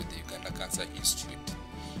collaborates with the Uganda Cancer Institute.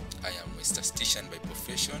 I am a statistician by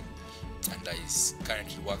profession and I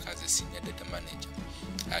currently work as a senior data manager.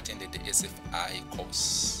 I attended the SFI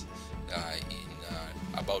course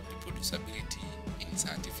about reproducibility in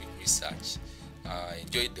scientific research. I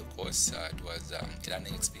enjoyed the course. It was a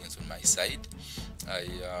learning experience on my side.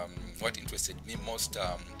 What interested me most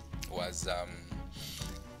was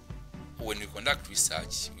when we conduct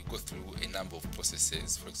research, we go through a number of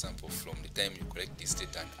processes. For example, from the time you collect this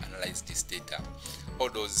data and analyze this data, all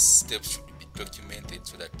those steps should be documented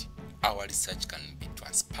so that our research can be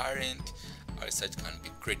transparent, our research can be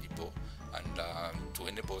credible, and to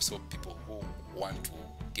enable also people who want to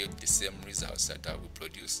get the same results that we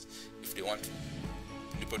produce. If they want to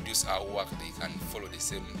reproduce our work, they can follow the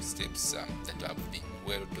same steps that have been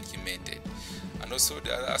well documented. And also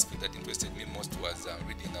the other aspect that interested me most was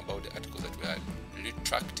reading about the articles that were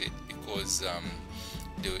retracted because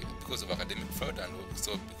of academic fraud and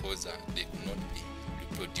also because they could not be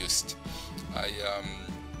reproduced. I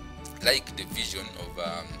like the vision of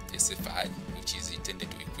SFI, which is intended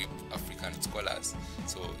to equip African scholars.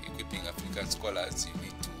 So equipping African scholars, you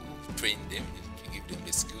need to train them, you need to give them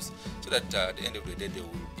the skills so that at the end of the day they will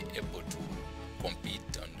be able to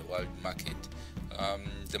compete on the world market.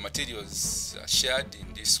 The materials shared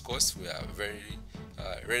in this course were very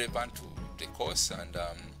relevant to the course, and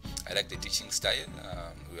I like the teaching style.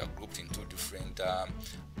 We were grouped into different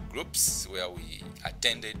groups where we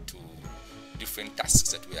attended to different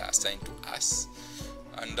tasks that were assigned to us,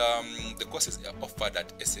 and the courses offered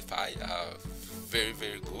at SFI are very,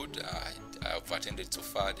 very good. I've attended so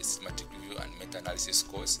far the systematic review and meta-analysis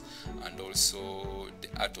course, and also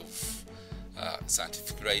the art of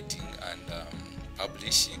scientific writing and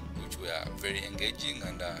publishing, which were very engaging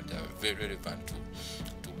and they are very relevant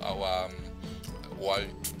to our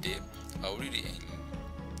world today. I really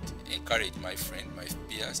encourage my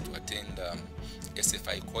peers to attend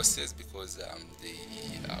SFI courses because they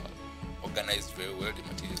are organized very well, the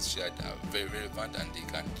materials shared are very relevant, and they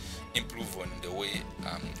can improve on the way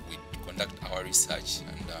we conduct our research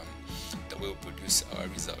and the way we produce our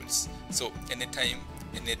results. So anytime,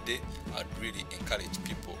 any day, I'd really encourage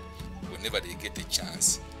people whenever they get a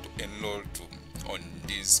chance to enroll on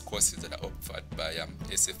these courses that are offered by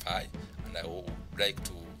SFI, and I would like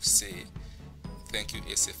to say thank you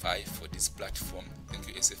SFI for this platform, thank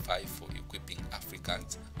you SFI for equipping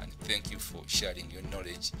Africans, and thank you for sharing your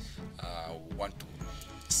knowledge. We want to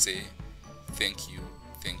say thank you,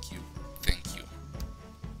 thank you, thank you.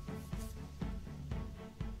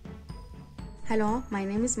 Hello, my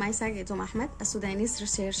name is Maisa Gaitom Ahmed, a Sudanese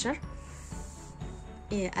researcher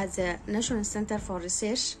at the National Center for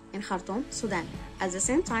Research in Khartoum, Sudan. At the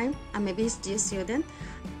same time, I'm a PhD student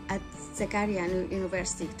at Sakarya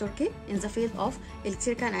University, Turkey, in the field of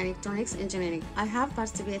electrical and electronics engineering. I have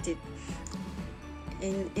participated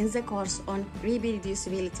in the course on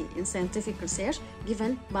reproducibility in scientific research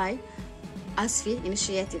given by ASFI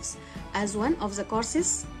initiatives as one of the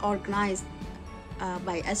courses organized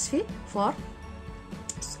by ASFI for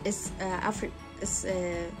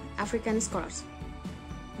African scholars.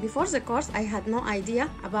 Before the course, I had no idea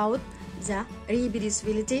about the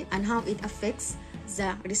reproducibility and how it affects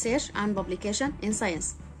the research and publication in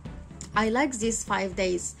science. I like these 5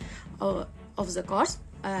 days of the course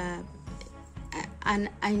and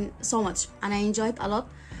so much, and I enjoyed a lot.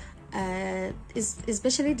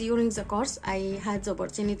 Especially during the course, I had the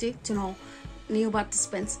opportunity to know new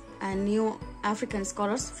participants and new African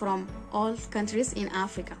scholars from all countries in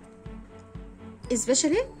Africa.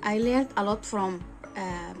 Especially, I learned a lot from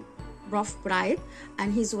Prof. Bright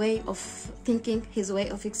and his way of thinking, his way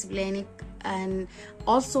of explaining, and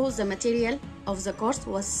also the material of the course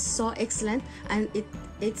was so excellent and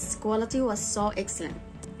its quality was so excellent.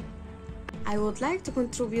 I would like to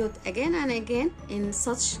contribute again and again in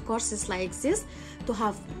such courses like this to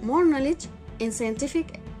have more knowledge in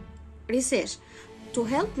scientific research to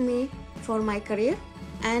help me for my career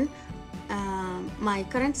and my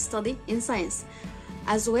current study in science.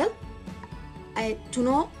 As well, to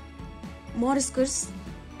know more skills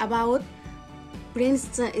about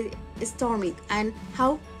brainstorming and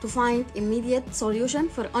how to find immediate solution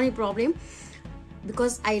for any problem,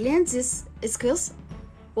 because I learned these skills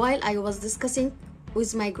while I was discussing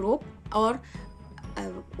with my group or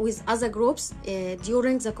with other groups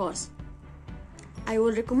during the course. I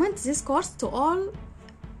will recommend this course to all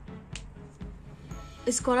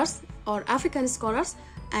scholars or African scholars,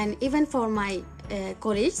 and even for my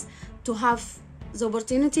colleagues, to have the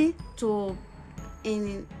opportunity to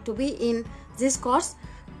be in this course,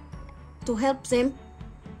 to help them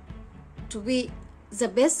to be the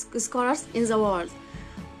best scholars in the world.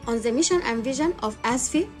 On the mission and vision of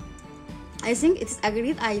ASFI, I think it is a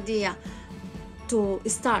great idea to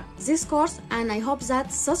start this course, and I hope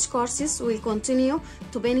that such courses will continue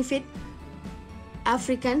to benefit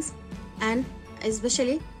Africans and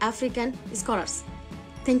especially African scholars.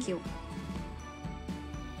 Thank you.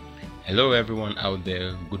 Hello everyone out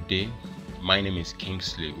there, good day. My name is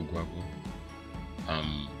Kingsley Ugwagu.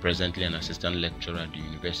 I'm presently an assistant lecturer at the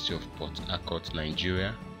University of Port Harcourt,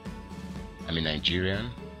 Nigeria. I'm a Nigerian.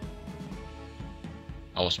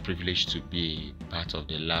 I was privileged to be part of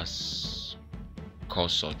the last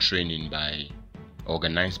course or training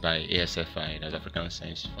organized by ASFI, that's African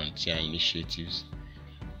Science Frontier Initiatives,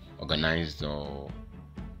 organized or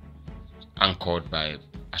anchored by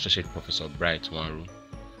Associate Professor Bright Wanru.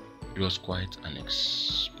 It was quite an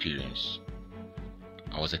experience.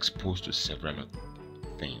 I was exposed to several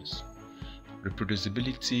things.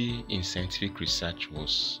 Reproducibility in scientific research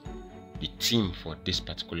was the theme for this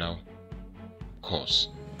particular course.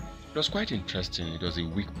 It was quite interesting. It was a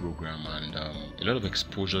week program, and a lot of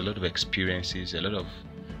exposure, a lot of experiences, a lot of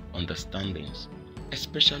understandings,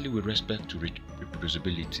 especially with respect to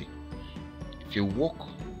reproducibility.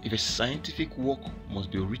 If a scientific work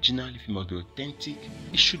must be original, if it must be authentic,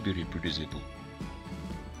 it should be reproducible.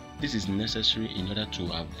 This is necessary in order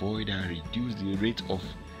to avoid and reduce the rate of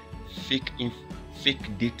fake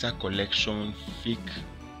data collection, fake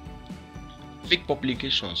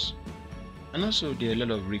publications. And also there are a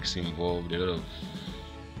lot of risks involved, a lot of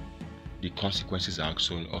the consequences are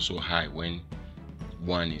also high when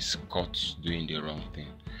one is caught doing the wrong thing.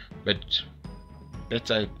 But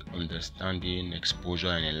better understanding, exposure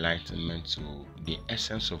and enlightenment to the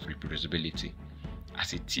essence of reproducibility,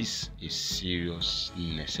 as it is a serious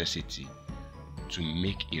necessity to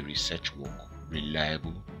make a research work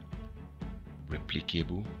reliable,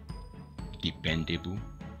 replicable, dependable,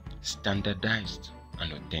 standardized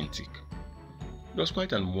and authentic. It was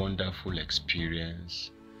quite a wonderful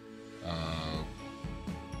experience.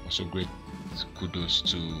 Also great kudos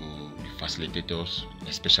to the facilitators,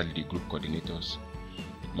 especially the group coordinators.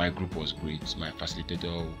 My group was great. My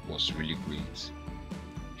facilitator was really great.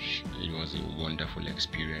 It was a wonderful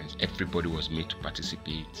experience. Everybody was made to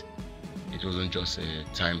participate. It wasn't just a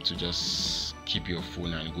time to just keep your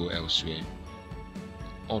phone and go elsewhere.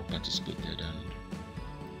 All participated,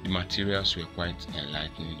 and the materials were quite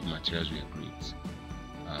enlightening. The materials were great.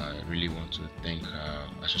 I really want to thank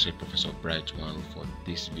Associate Professor Bright Wanru for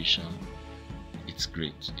this vision. It's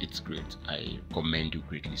great. It's great. I commend you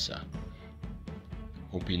greatly, sir.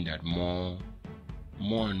 Hoping that more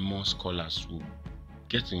and more scholars will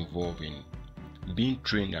get involved in being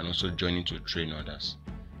trained and also joining to train others.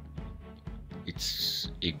 It's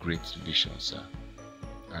a great vision, sir.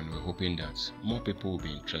 And we're hoping that more people will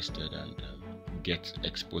be interested and get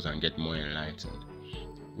exposed and get more enlightened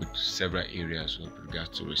with several areas with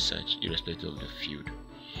regards to research, irrespective of the field.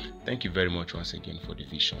 Thank you very much once again for the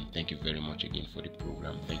vision. Thank you very much again for the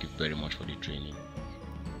program. Thank you very much for the training.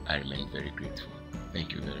 I remain very grateful.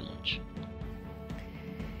 Thank you very much.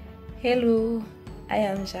 Hello, I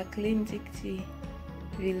am Jacqueline Dicty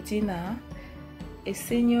Vildina, a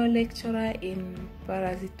senior lecturer in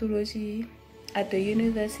parasitology at the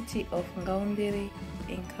University of Ngaoundéré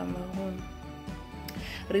in Cameroon.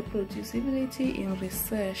 Reproducibility in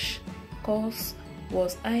research course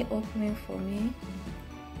was eye-opening for me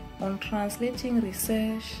on translating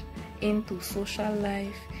research into social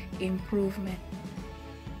life improvement.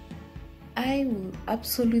 I will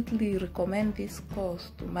absolutely recommend this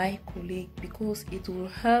course to my colleagues because it will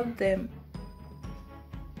help them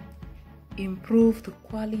improve the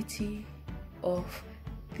quality of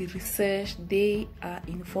the research they are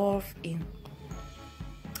involved in.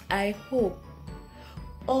 I hope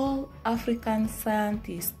all African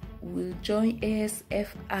scientists will join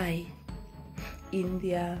ASFI in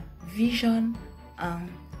their vision and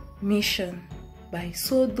mission. By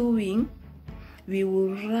so doing, we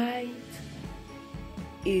will write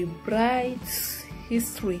a bright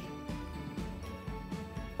history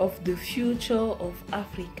of the future of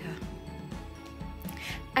Africa.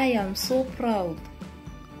 I am so proud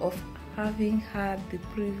of having had the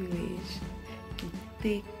privilege to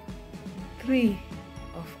take 3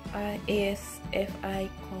 of our ASFI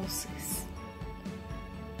courses.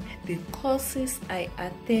 The courses I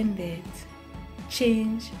attended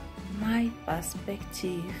changed my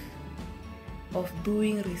perspective of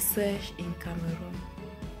doing research in Cameroon.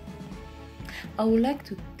 I would like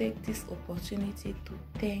to take this opportunity to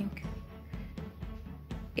thank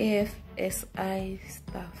AFSI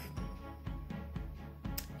staff,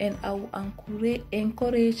 and I will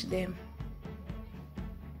encourage them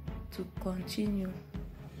to continue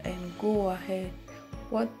and go ahead.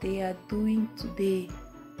 What they are doing today,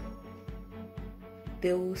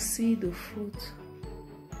 they will see the fruit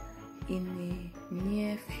in the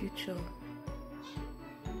near future.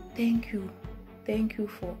 Thank you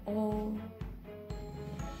for all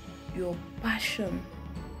your passion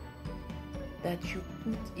that you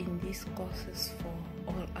put in these courses for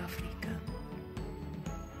all Africa.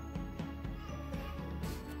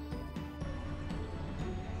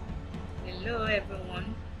 Hello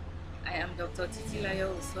everyone, I am Dr.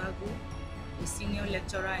 Titilayo Uswagu, a senior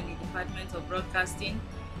lecturer in the Department of Broadcasting,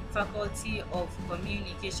 Faculty of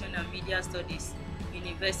Communication and Media Studies,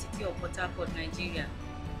 University of Port Harcourt, Nigeria.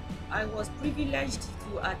 I was privileged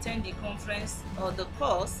to attend the conference or the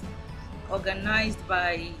course organized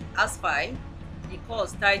by ASFI, the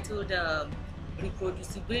course titled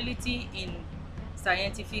Reproducibility in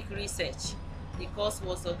Scientific Research. The course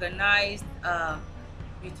was organized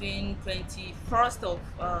between 21st to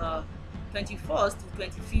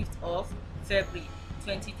 25th of February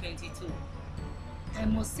 2022. I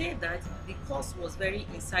must say that the course was very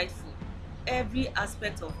insightful. Every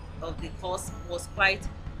aspect of the course was quite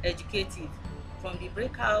educative, from the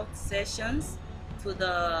breakout sessions to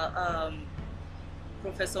the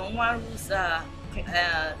Professor Nwaru's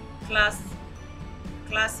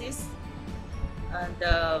classes and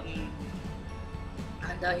the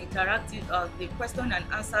interactive, the question and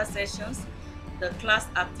answer sessions, the class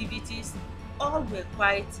activities, all were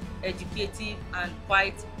quite educative and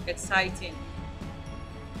quite exciting.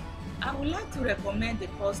 I would like to recommend the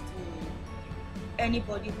course to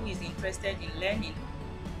anybody who is interested in learning,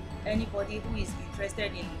 anybody who is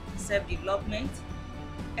interested in self-development,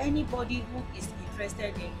 anybody who is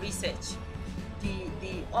interested in research.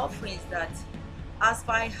 The offerings that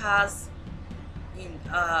ASFI has in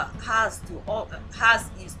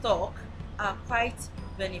stock are quite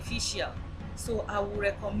beneficial. So I will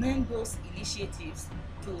recommend those initiatives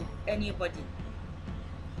to anybody.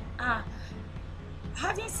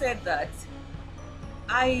 Having said that,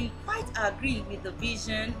 I quite agree with the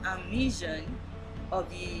vision and mission of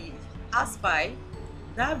the ASFI,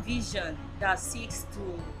 that vision that seeks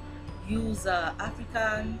to use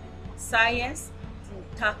African science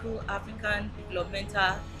to tackle African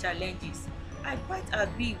developmental challenges. I quite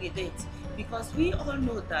agree with it, because we all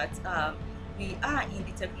know that we are in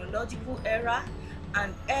the technological era,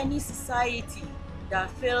 and any society that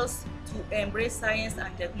fails to embrace science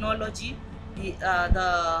and technology,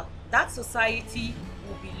 that society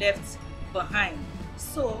will be left behind.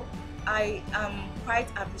 So I am quite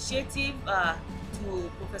appreciative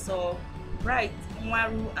to Professor Bright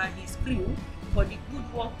Nwaru and his crew for the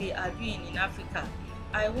good work they are doing in Africa.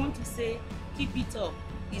 I want to say, keep it up.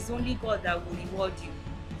 It's only God that will reward you.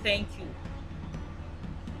 Thank you.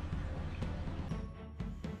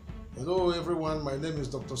 Hello everyone, my name is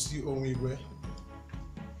Dr. C. Omigwe.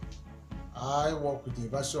 I work with the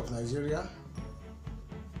University of Nigeria.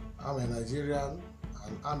 I'm a Nigerian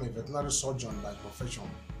and I'm a veterinary surgeon by profession.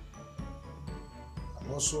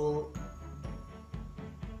 I'm also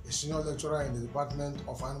a senior lecturer in the Department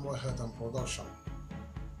of Animal Health and Production.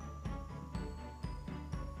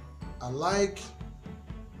 I like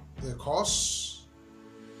the course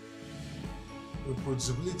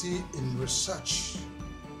Reproducibility in Research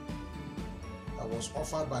that was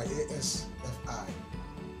offered by ASFI.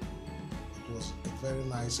 It was a very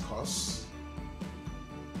nice course,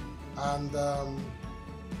 and I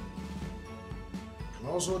can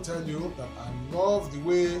also tell you that I love the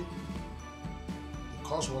way the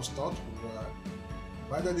course was taught. We were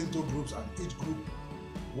divided into groups, and each group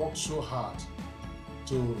worked so hard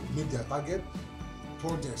to meet their target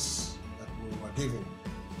projects that we were given.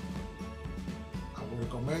 I will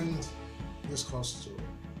recommend this course to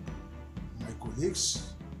my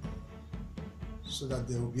colleagues so that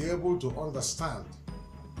they will be able to understand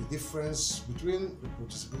the difference between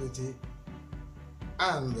reproducibility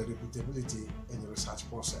and the repeatability in the research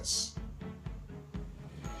process.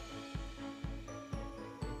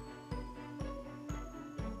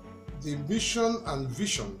 The mission and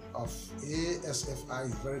vision of ASFI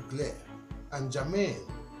is very clear and germane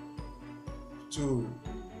to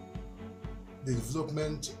the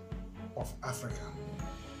development of Africa.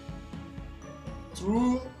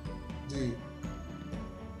 Through the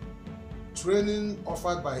training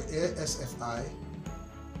offered by ASFI,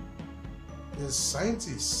 the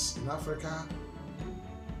scientists in Africa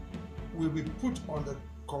will be put on the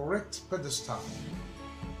correct pedestal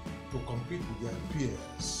to compete with their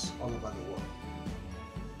peers all over the world.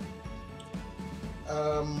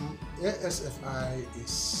 ASFI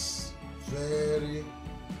is very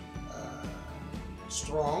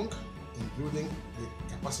strong in building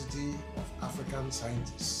the capacity of African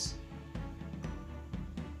scientists.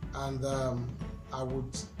 And I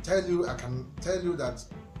can tell you that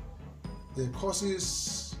the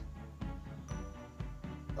courses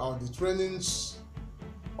or the trainings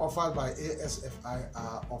offered by ASFI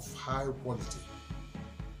are of high quality.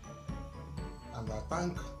 And I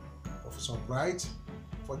thank Professor Bright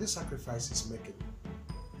for the sacrifice he's making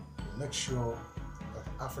to make sure that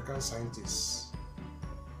African scientists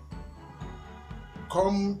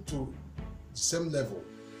come to the same level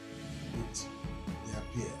with their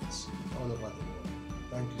peers all over the world.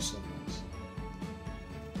 Thank you so much.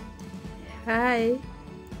 Hi,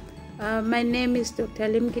 my name is Dr.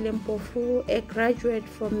 Limgile Mpofu, a graduate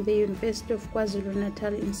from the University of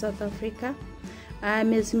KwaZulu-Natal in South Africa.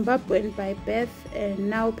 I'm a Zimbabwean by birth and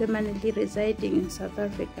now permanently residing in South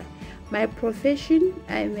Africa. My profession,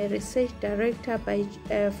 I'm a research director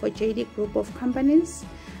for JD Group of Companies.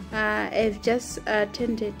 I've just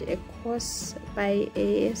attended a course by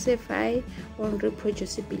ASFI on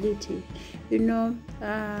reproducibility. You know,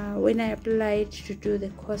 when I applied to do the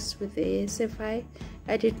course with ASFI,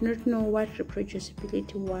 I did not know what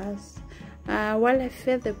reproducibility was. While I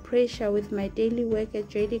felt the pressure with my daily work at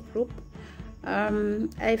JD Group,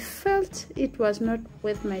 I felt it was not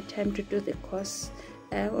worth my time to do the course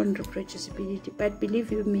on reproducibility. But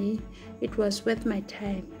believe you me, it was worth my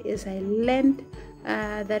time as I learned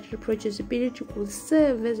that reproducibility could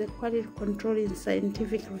serve as a quality control in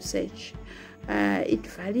scientific research. It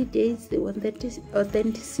validates the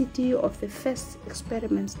authenticity of the first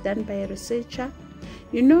experiments done by a researcher.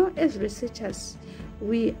 You know, as researchers,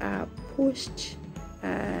 we are pushed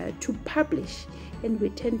to publish, and we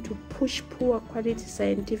tend to push poor quality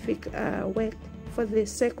scientific work for the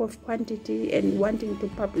sake of quantity and wanting to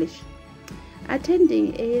publish.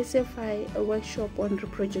 Attending ASFI a workshop on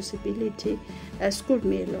reproducibility schooled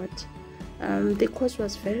me a lot. The course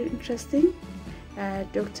was very interesting.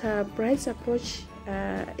 Dr. Bright's approach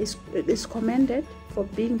is commended for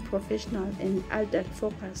being professional and adult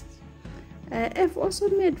focused. I've also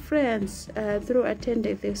made friends through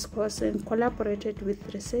attending this course and collaborated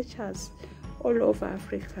with researchers all over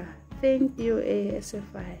Africa. Thank you,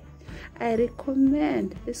 ASFI. I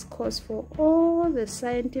recommend this course for all the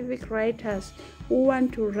scientific writers who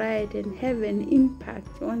want to write and have an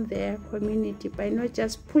impact on their community by not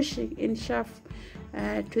just pushing in chaff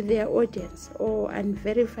to their audience or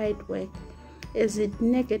unverified work, as it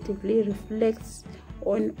negatively reflects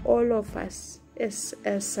on all of us as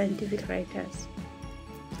scientific writers.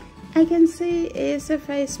 I can say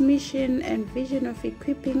ASFI's mission and vision of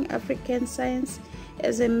equipping African science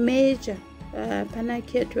as a major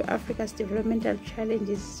panacea to Africa's developmental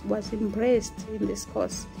challenges was embraced in this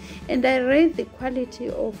course, and I rate the quality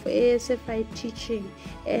of ASFI teaching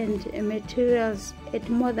and materials at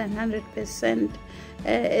more than 100%,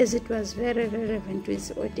 as it was very relevant to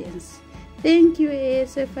its audience. Thank you,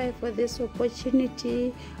 ASFI, for this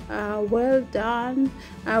opportunity. Well done.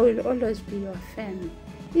 I will always be your fan.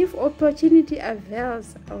 If opportunity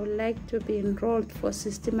avails, I would like to be enrolled for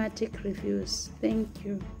systematic reviews. Thank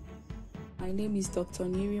you. My name is Dr.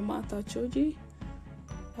 Niri Martha Choji,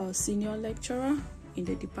 a senior lecturer in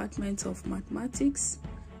the Department of Mathematics,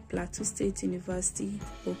 Plateau State University,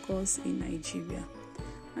 Lagos in Nigeria.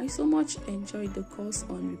 I so much enjoyed the course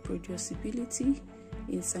on reproducibility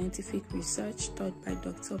in scientific research taught by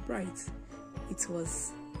Dr. Bright. It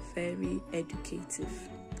was very educative.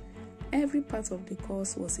 Every part of the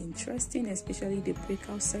course was interesting, especially the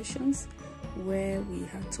breakout sessions where we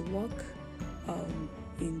had to work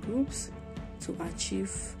in groups to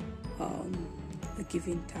achieve a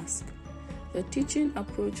given task. The teaching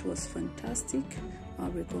approach was fantastic. I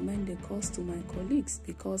recommend the course to my colleagues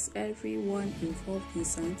because everyone involved in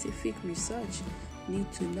scientific research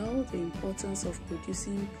need to know the importance of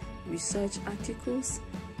producing research articles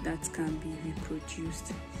that can be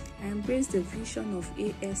reproduced. I embrace the vision of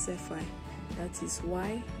ASFI. That is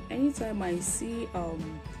why anytime I see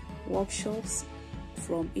workshops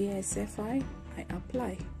from ASFI, I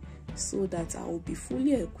apply so that I will be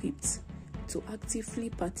fully equipped to actively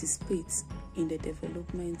participate in the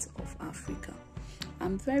development of Africa.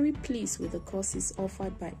 I'm very pleased with the courses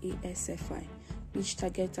offered by ASFI, which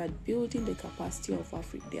target at building the capacity of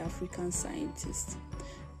the African scientists.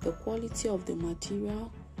 The quality of the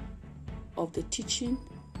material of the teaching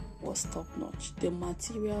was top-notch. The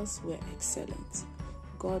materials were excellent.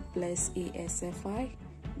 God bless ASFI.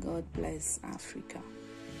 God bless Africa.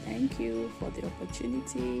 Thank you for the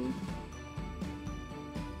opportunity.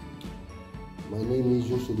 My name is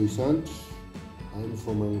José dos Santos. I'm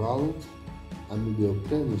from Angola. I'm a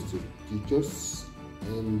biochemist teacher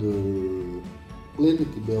and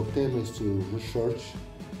clinical biochemist research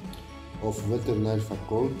of veterinary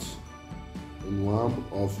faculty in one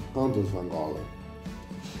of countries of Angola.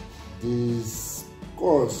 This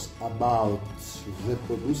course about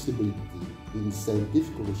reproducibility in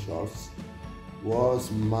scientific research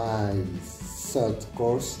was my third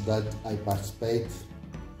course that I participated.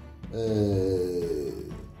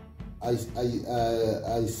 I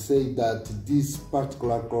say that this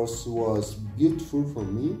particular course was beautiful for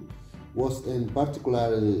me, was a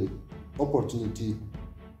particular opportunity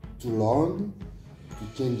to learn,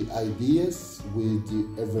 to change ideas with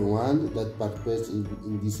everyone that participates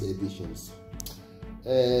in these editions.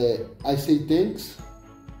 I say thanks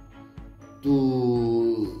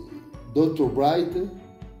to Dr. Bright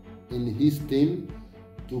and his team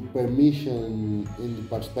to permission and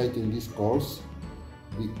participate in this course,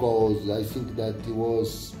 because I think that it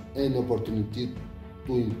was an opportunity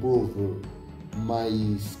to improve my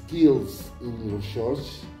skills in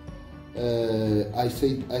research. I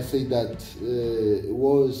say that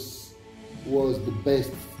was the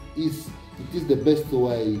best. It is the best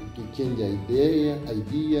way to change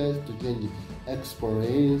ideas, to change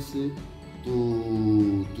experience,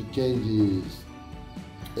 to change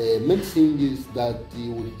many things that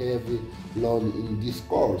we have learned in this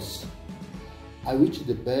course. I wish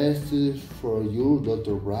the best for you,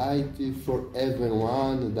 Dr. Bright, for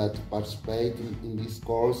everyone that participates in this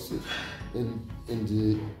course and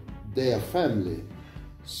their family.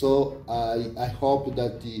 So I hope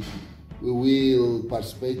that we will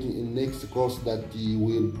participate in next course that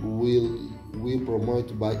will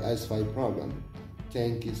promote by ASFI program.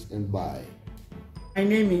 Thank you and bye. My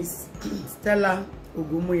name is Stella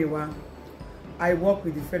Ogumuyiwa. I work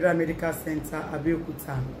with the Federal Medical Center,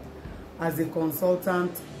 Abeokuta, as a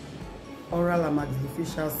consultant oral and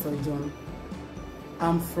maxillofacial surgeon.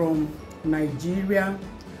 I'm from Nigeria.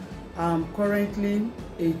 I'm currently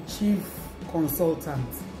a chief consultant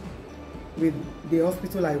with the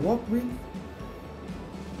hospital I work with.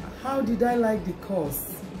 How did I like the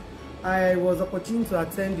course? I was opportune to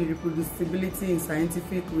attend the Reproducibility in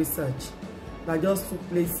Scientific Research that just took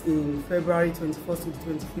place in February 21st to the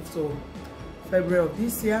 25th of February of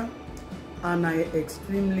this year, and I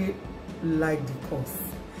extremely liked the course.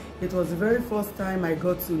 It was the very first time I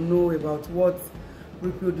got to know about what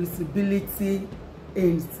reproducibility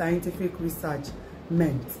in scientific research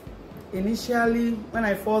meant. Initially, when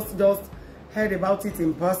I first just heard about it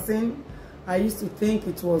in person, I used to think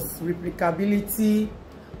it was replicability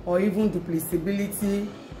or even duplicability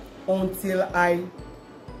until I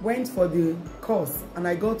went for the course and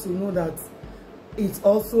I got to know that it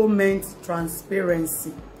also meant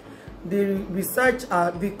transparency. The research,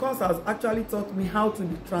 the course has actually taught me how to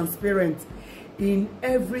be transparent in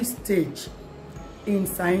every stage in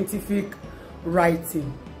scientific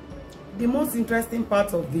writing. The most interesting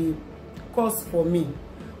part of the course for me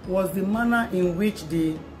was the manner in which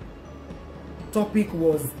the topic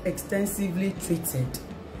was extensively treated.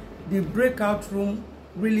 The breakout room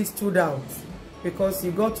really stood out because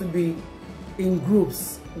you got to be in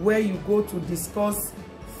groups where you go to discuss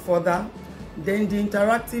further. Then the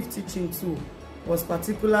interactive teaching too was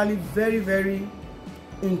particularly very, very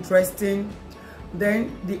interesting.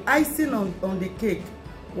 Then the icing on the cake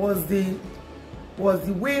was the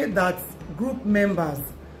way that group members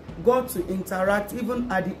got to interact,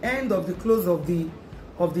 even at the end of the close of the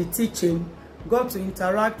teaching, got to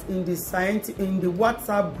interact in the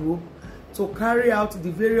WhatsApp group to carry out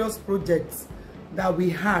the various projects that we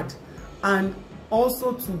had, and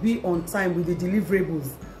also to be on time with the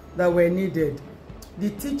deliverables that were needed. The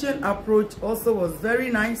teaching approach also was very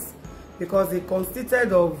nice because it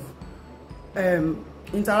consisted of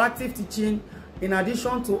interactive teaching, in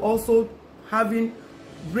addition to also having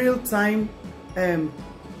real-time, in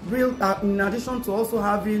addition to also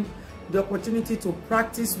having the opportunity to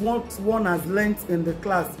practice what one has learned in the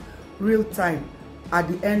class real-time at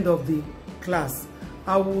the end of the class.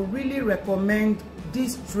 I will really recommend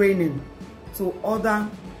this training to other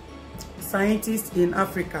scientists in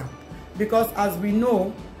Africa, because as we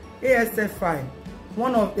know, ASFI,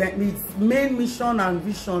 one of its main mission and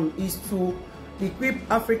vision is to equip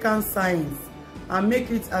African science and make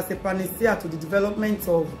it as a panacea to the development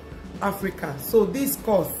of Africa. So this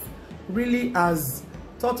course really has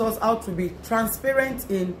taught us how to be transparent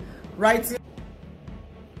in writing.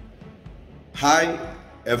 Hi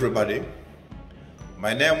everybody,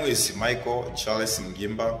 my name is Michael Charles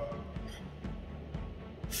Ngimba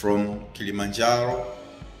from Kilimanjaro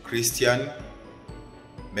Christian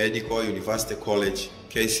Medical University College,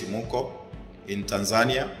 Kesimuko in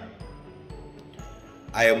Tanzania.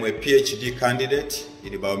 I am a PhD candidate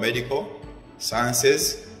in biomedical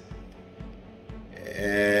sciences.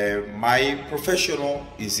 My professional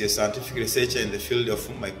is a scientific researcher in the field of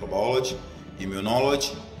microbiology,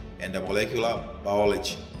 immunology, and molecular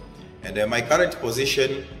biology. And my current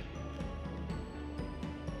position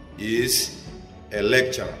is a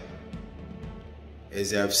lecturer,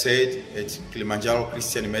 as I have said, at Kilimanjaro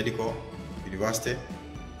Christian Medical University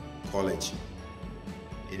College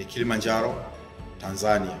in Kilimanjaro,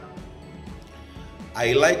 Tanzania.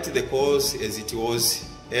 I liked the course as it was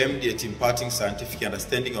aimed at imparting scientific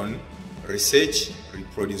understanding on research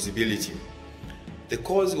reproducibility. The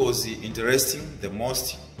course was interesting the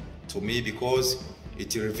most to me because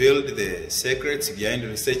it revealed the secrets behind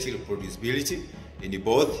research reproducibility in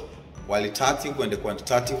both qualitative and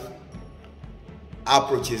quantitative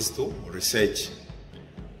approaches to research.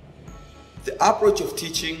 The approach of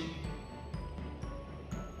teaching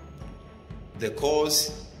the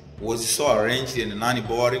course was so arranged and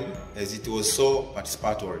non-boring as it was so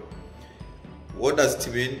participatory. What does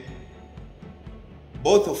it mean?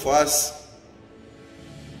 Both of us,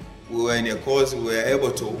 we were in a course, we were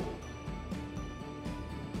able to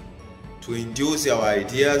induce our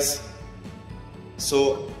ideas,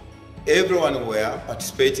 so everyone were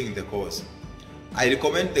participating in the course. I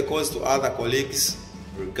recommend the course to other colleagues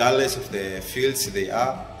regardless of the fields they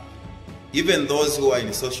are. Even those who are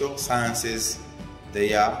in social sciences,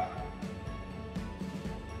 they are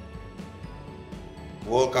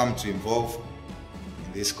welcome to involve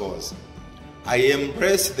in this course. I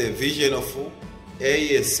embrace the vision of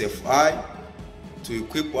ASFI to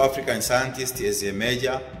equip African scientists as a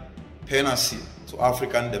major panacea to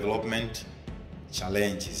African development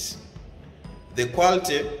challenges. The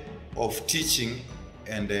quality of teaching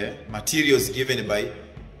and the materials given by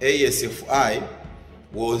ASFI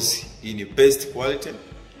was in best quality.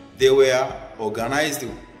 They were organized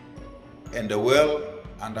and well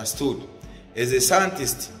understood. As a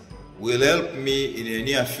scientist, will help me in the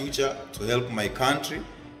near future to help my country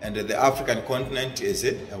and the African continent as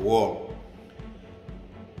a whole.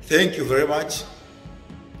 Thank you very much.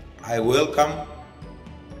 I welcome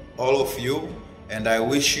all of you and I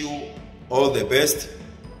wish you all the best,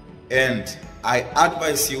 and I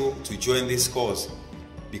advise you to join this course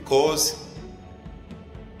because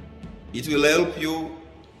it will help you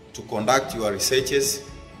to conduct your researches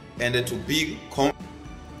and to be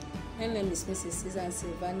My name is Mrs. Susan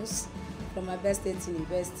Silvanus from Abia State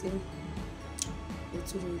University,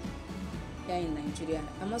 Uturu, here in Nigeria.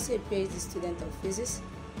 I'm also a PhD student of physics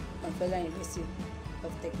from Federal University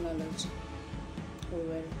of Technology,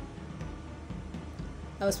 Owerri.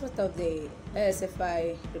 I was part of the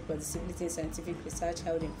ASFI Reproducibility and Scientific Research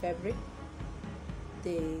held in February.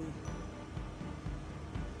 The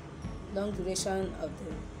long duration of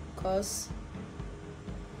the course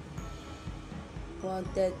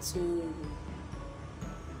wanted to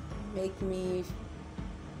make me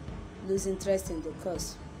lose interest in the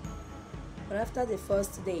course. But after the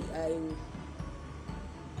first day,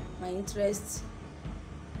 my interest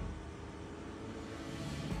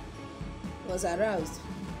was aroused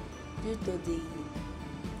due to the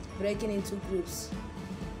breaking into groups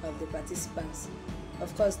of the participants.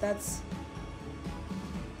 Of course, that's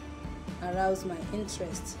aroused my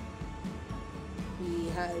interest.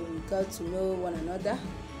 We got to know one another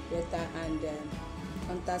better and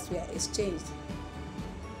contacts were exchanged.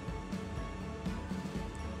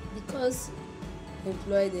 Because we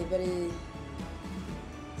employed a very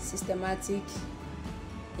systematic,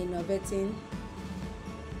 innovating,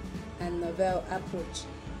 and novel approach.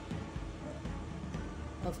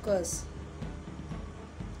 Of course,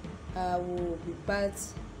 I will be part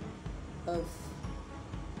of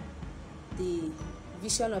the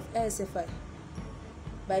vision of ASFI.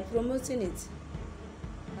 By promoting it,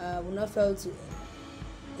 I will not fail to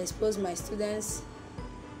expose my students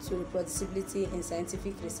to reproducibility in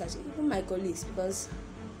scientific research, even my colleagues, because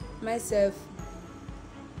myself,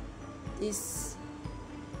 this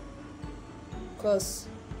course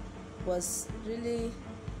was really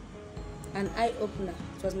an eye-opener.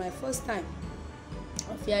 It was my first time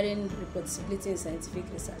of hearing reproducibility in scientific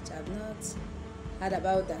research. I have not heard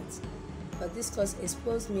about that, but this course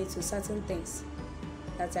exposed me to certain things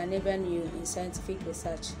that I never knew in scientific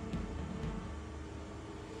research.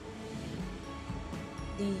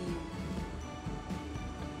 The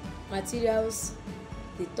materials,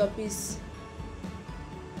 the topics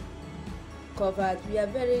covered, we are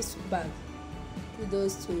very superb.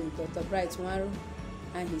 Kudos to Dr. Bright Nwaru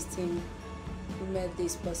and his team who made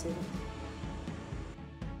this possible.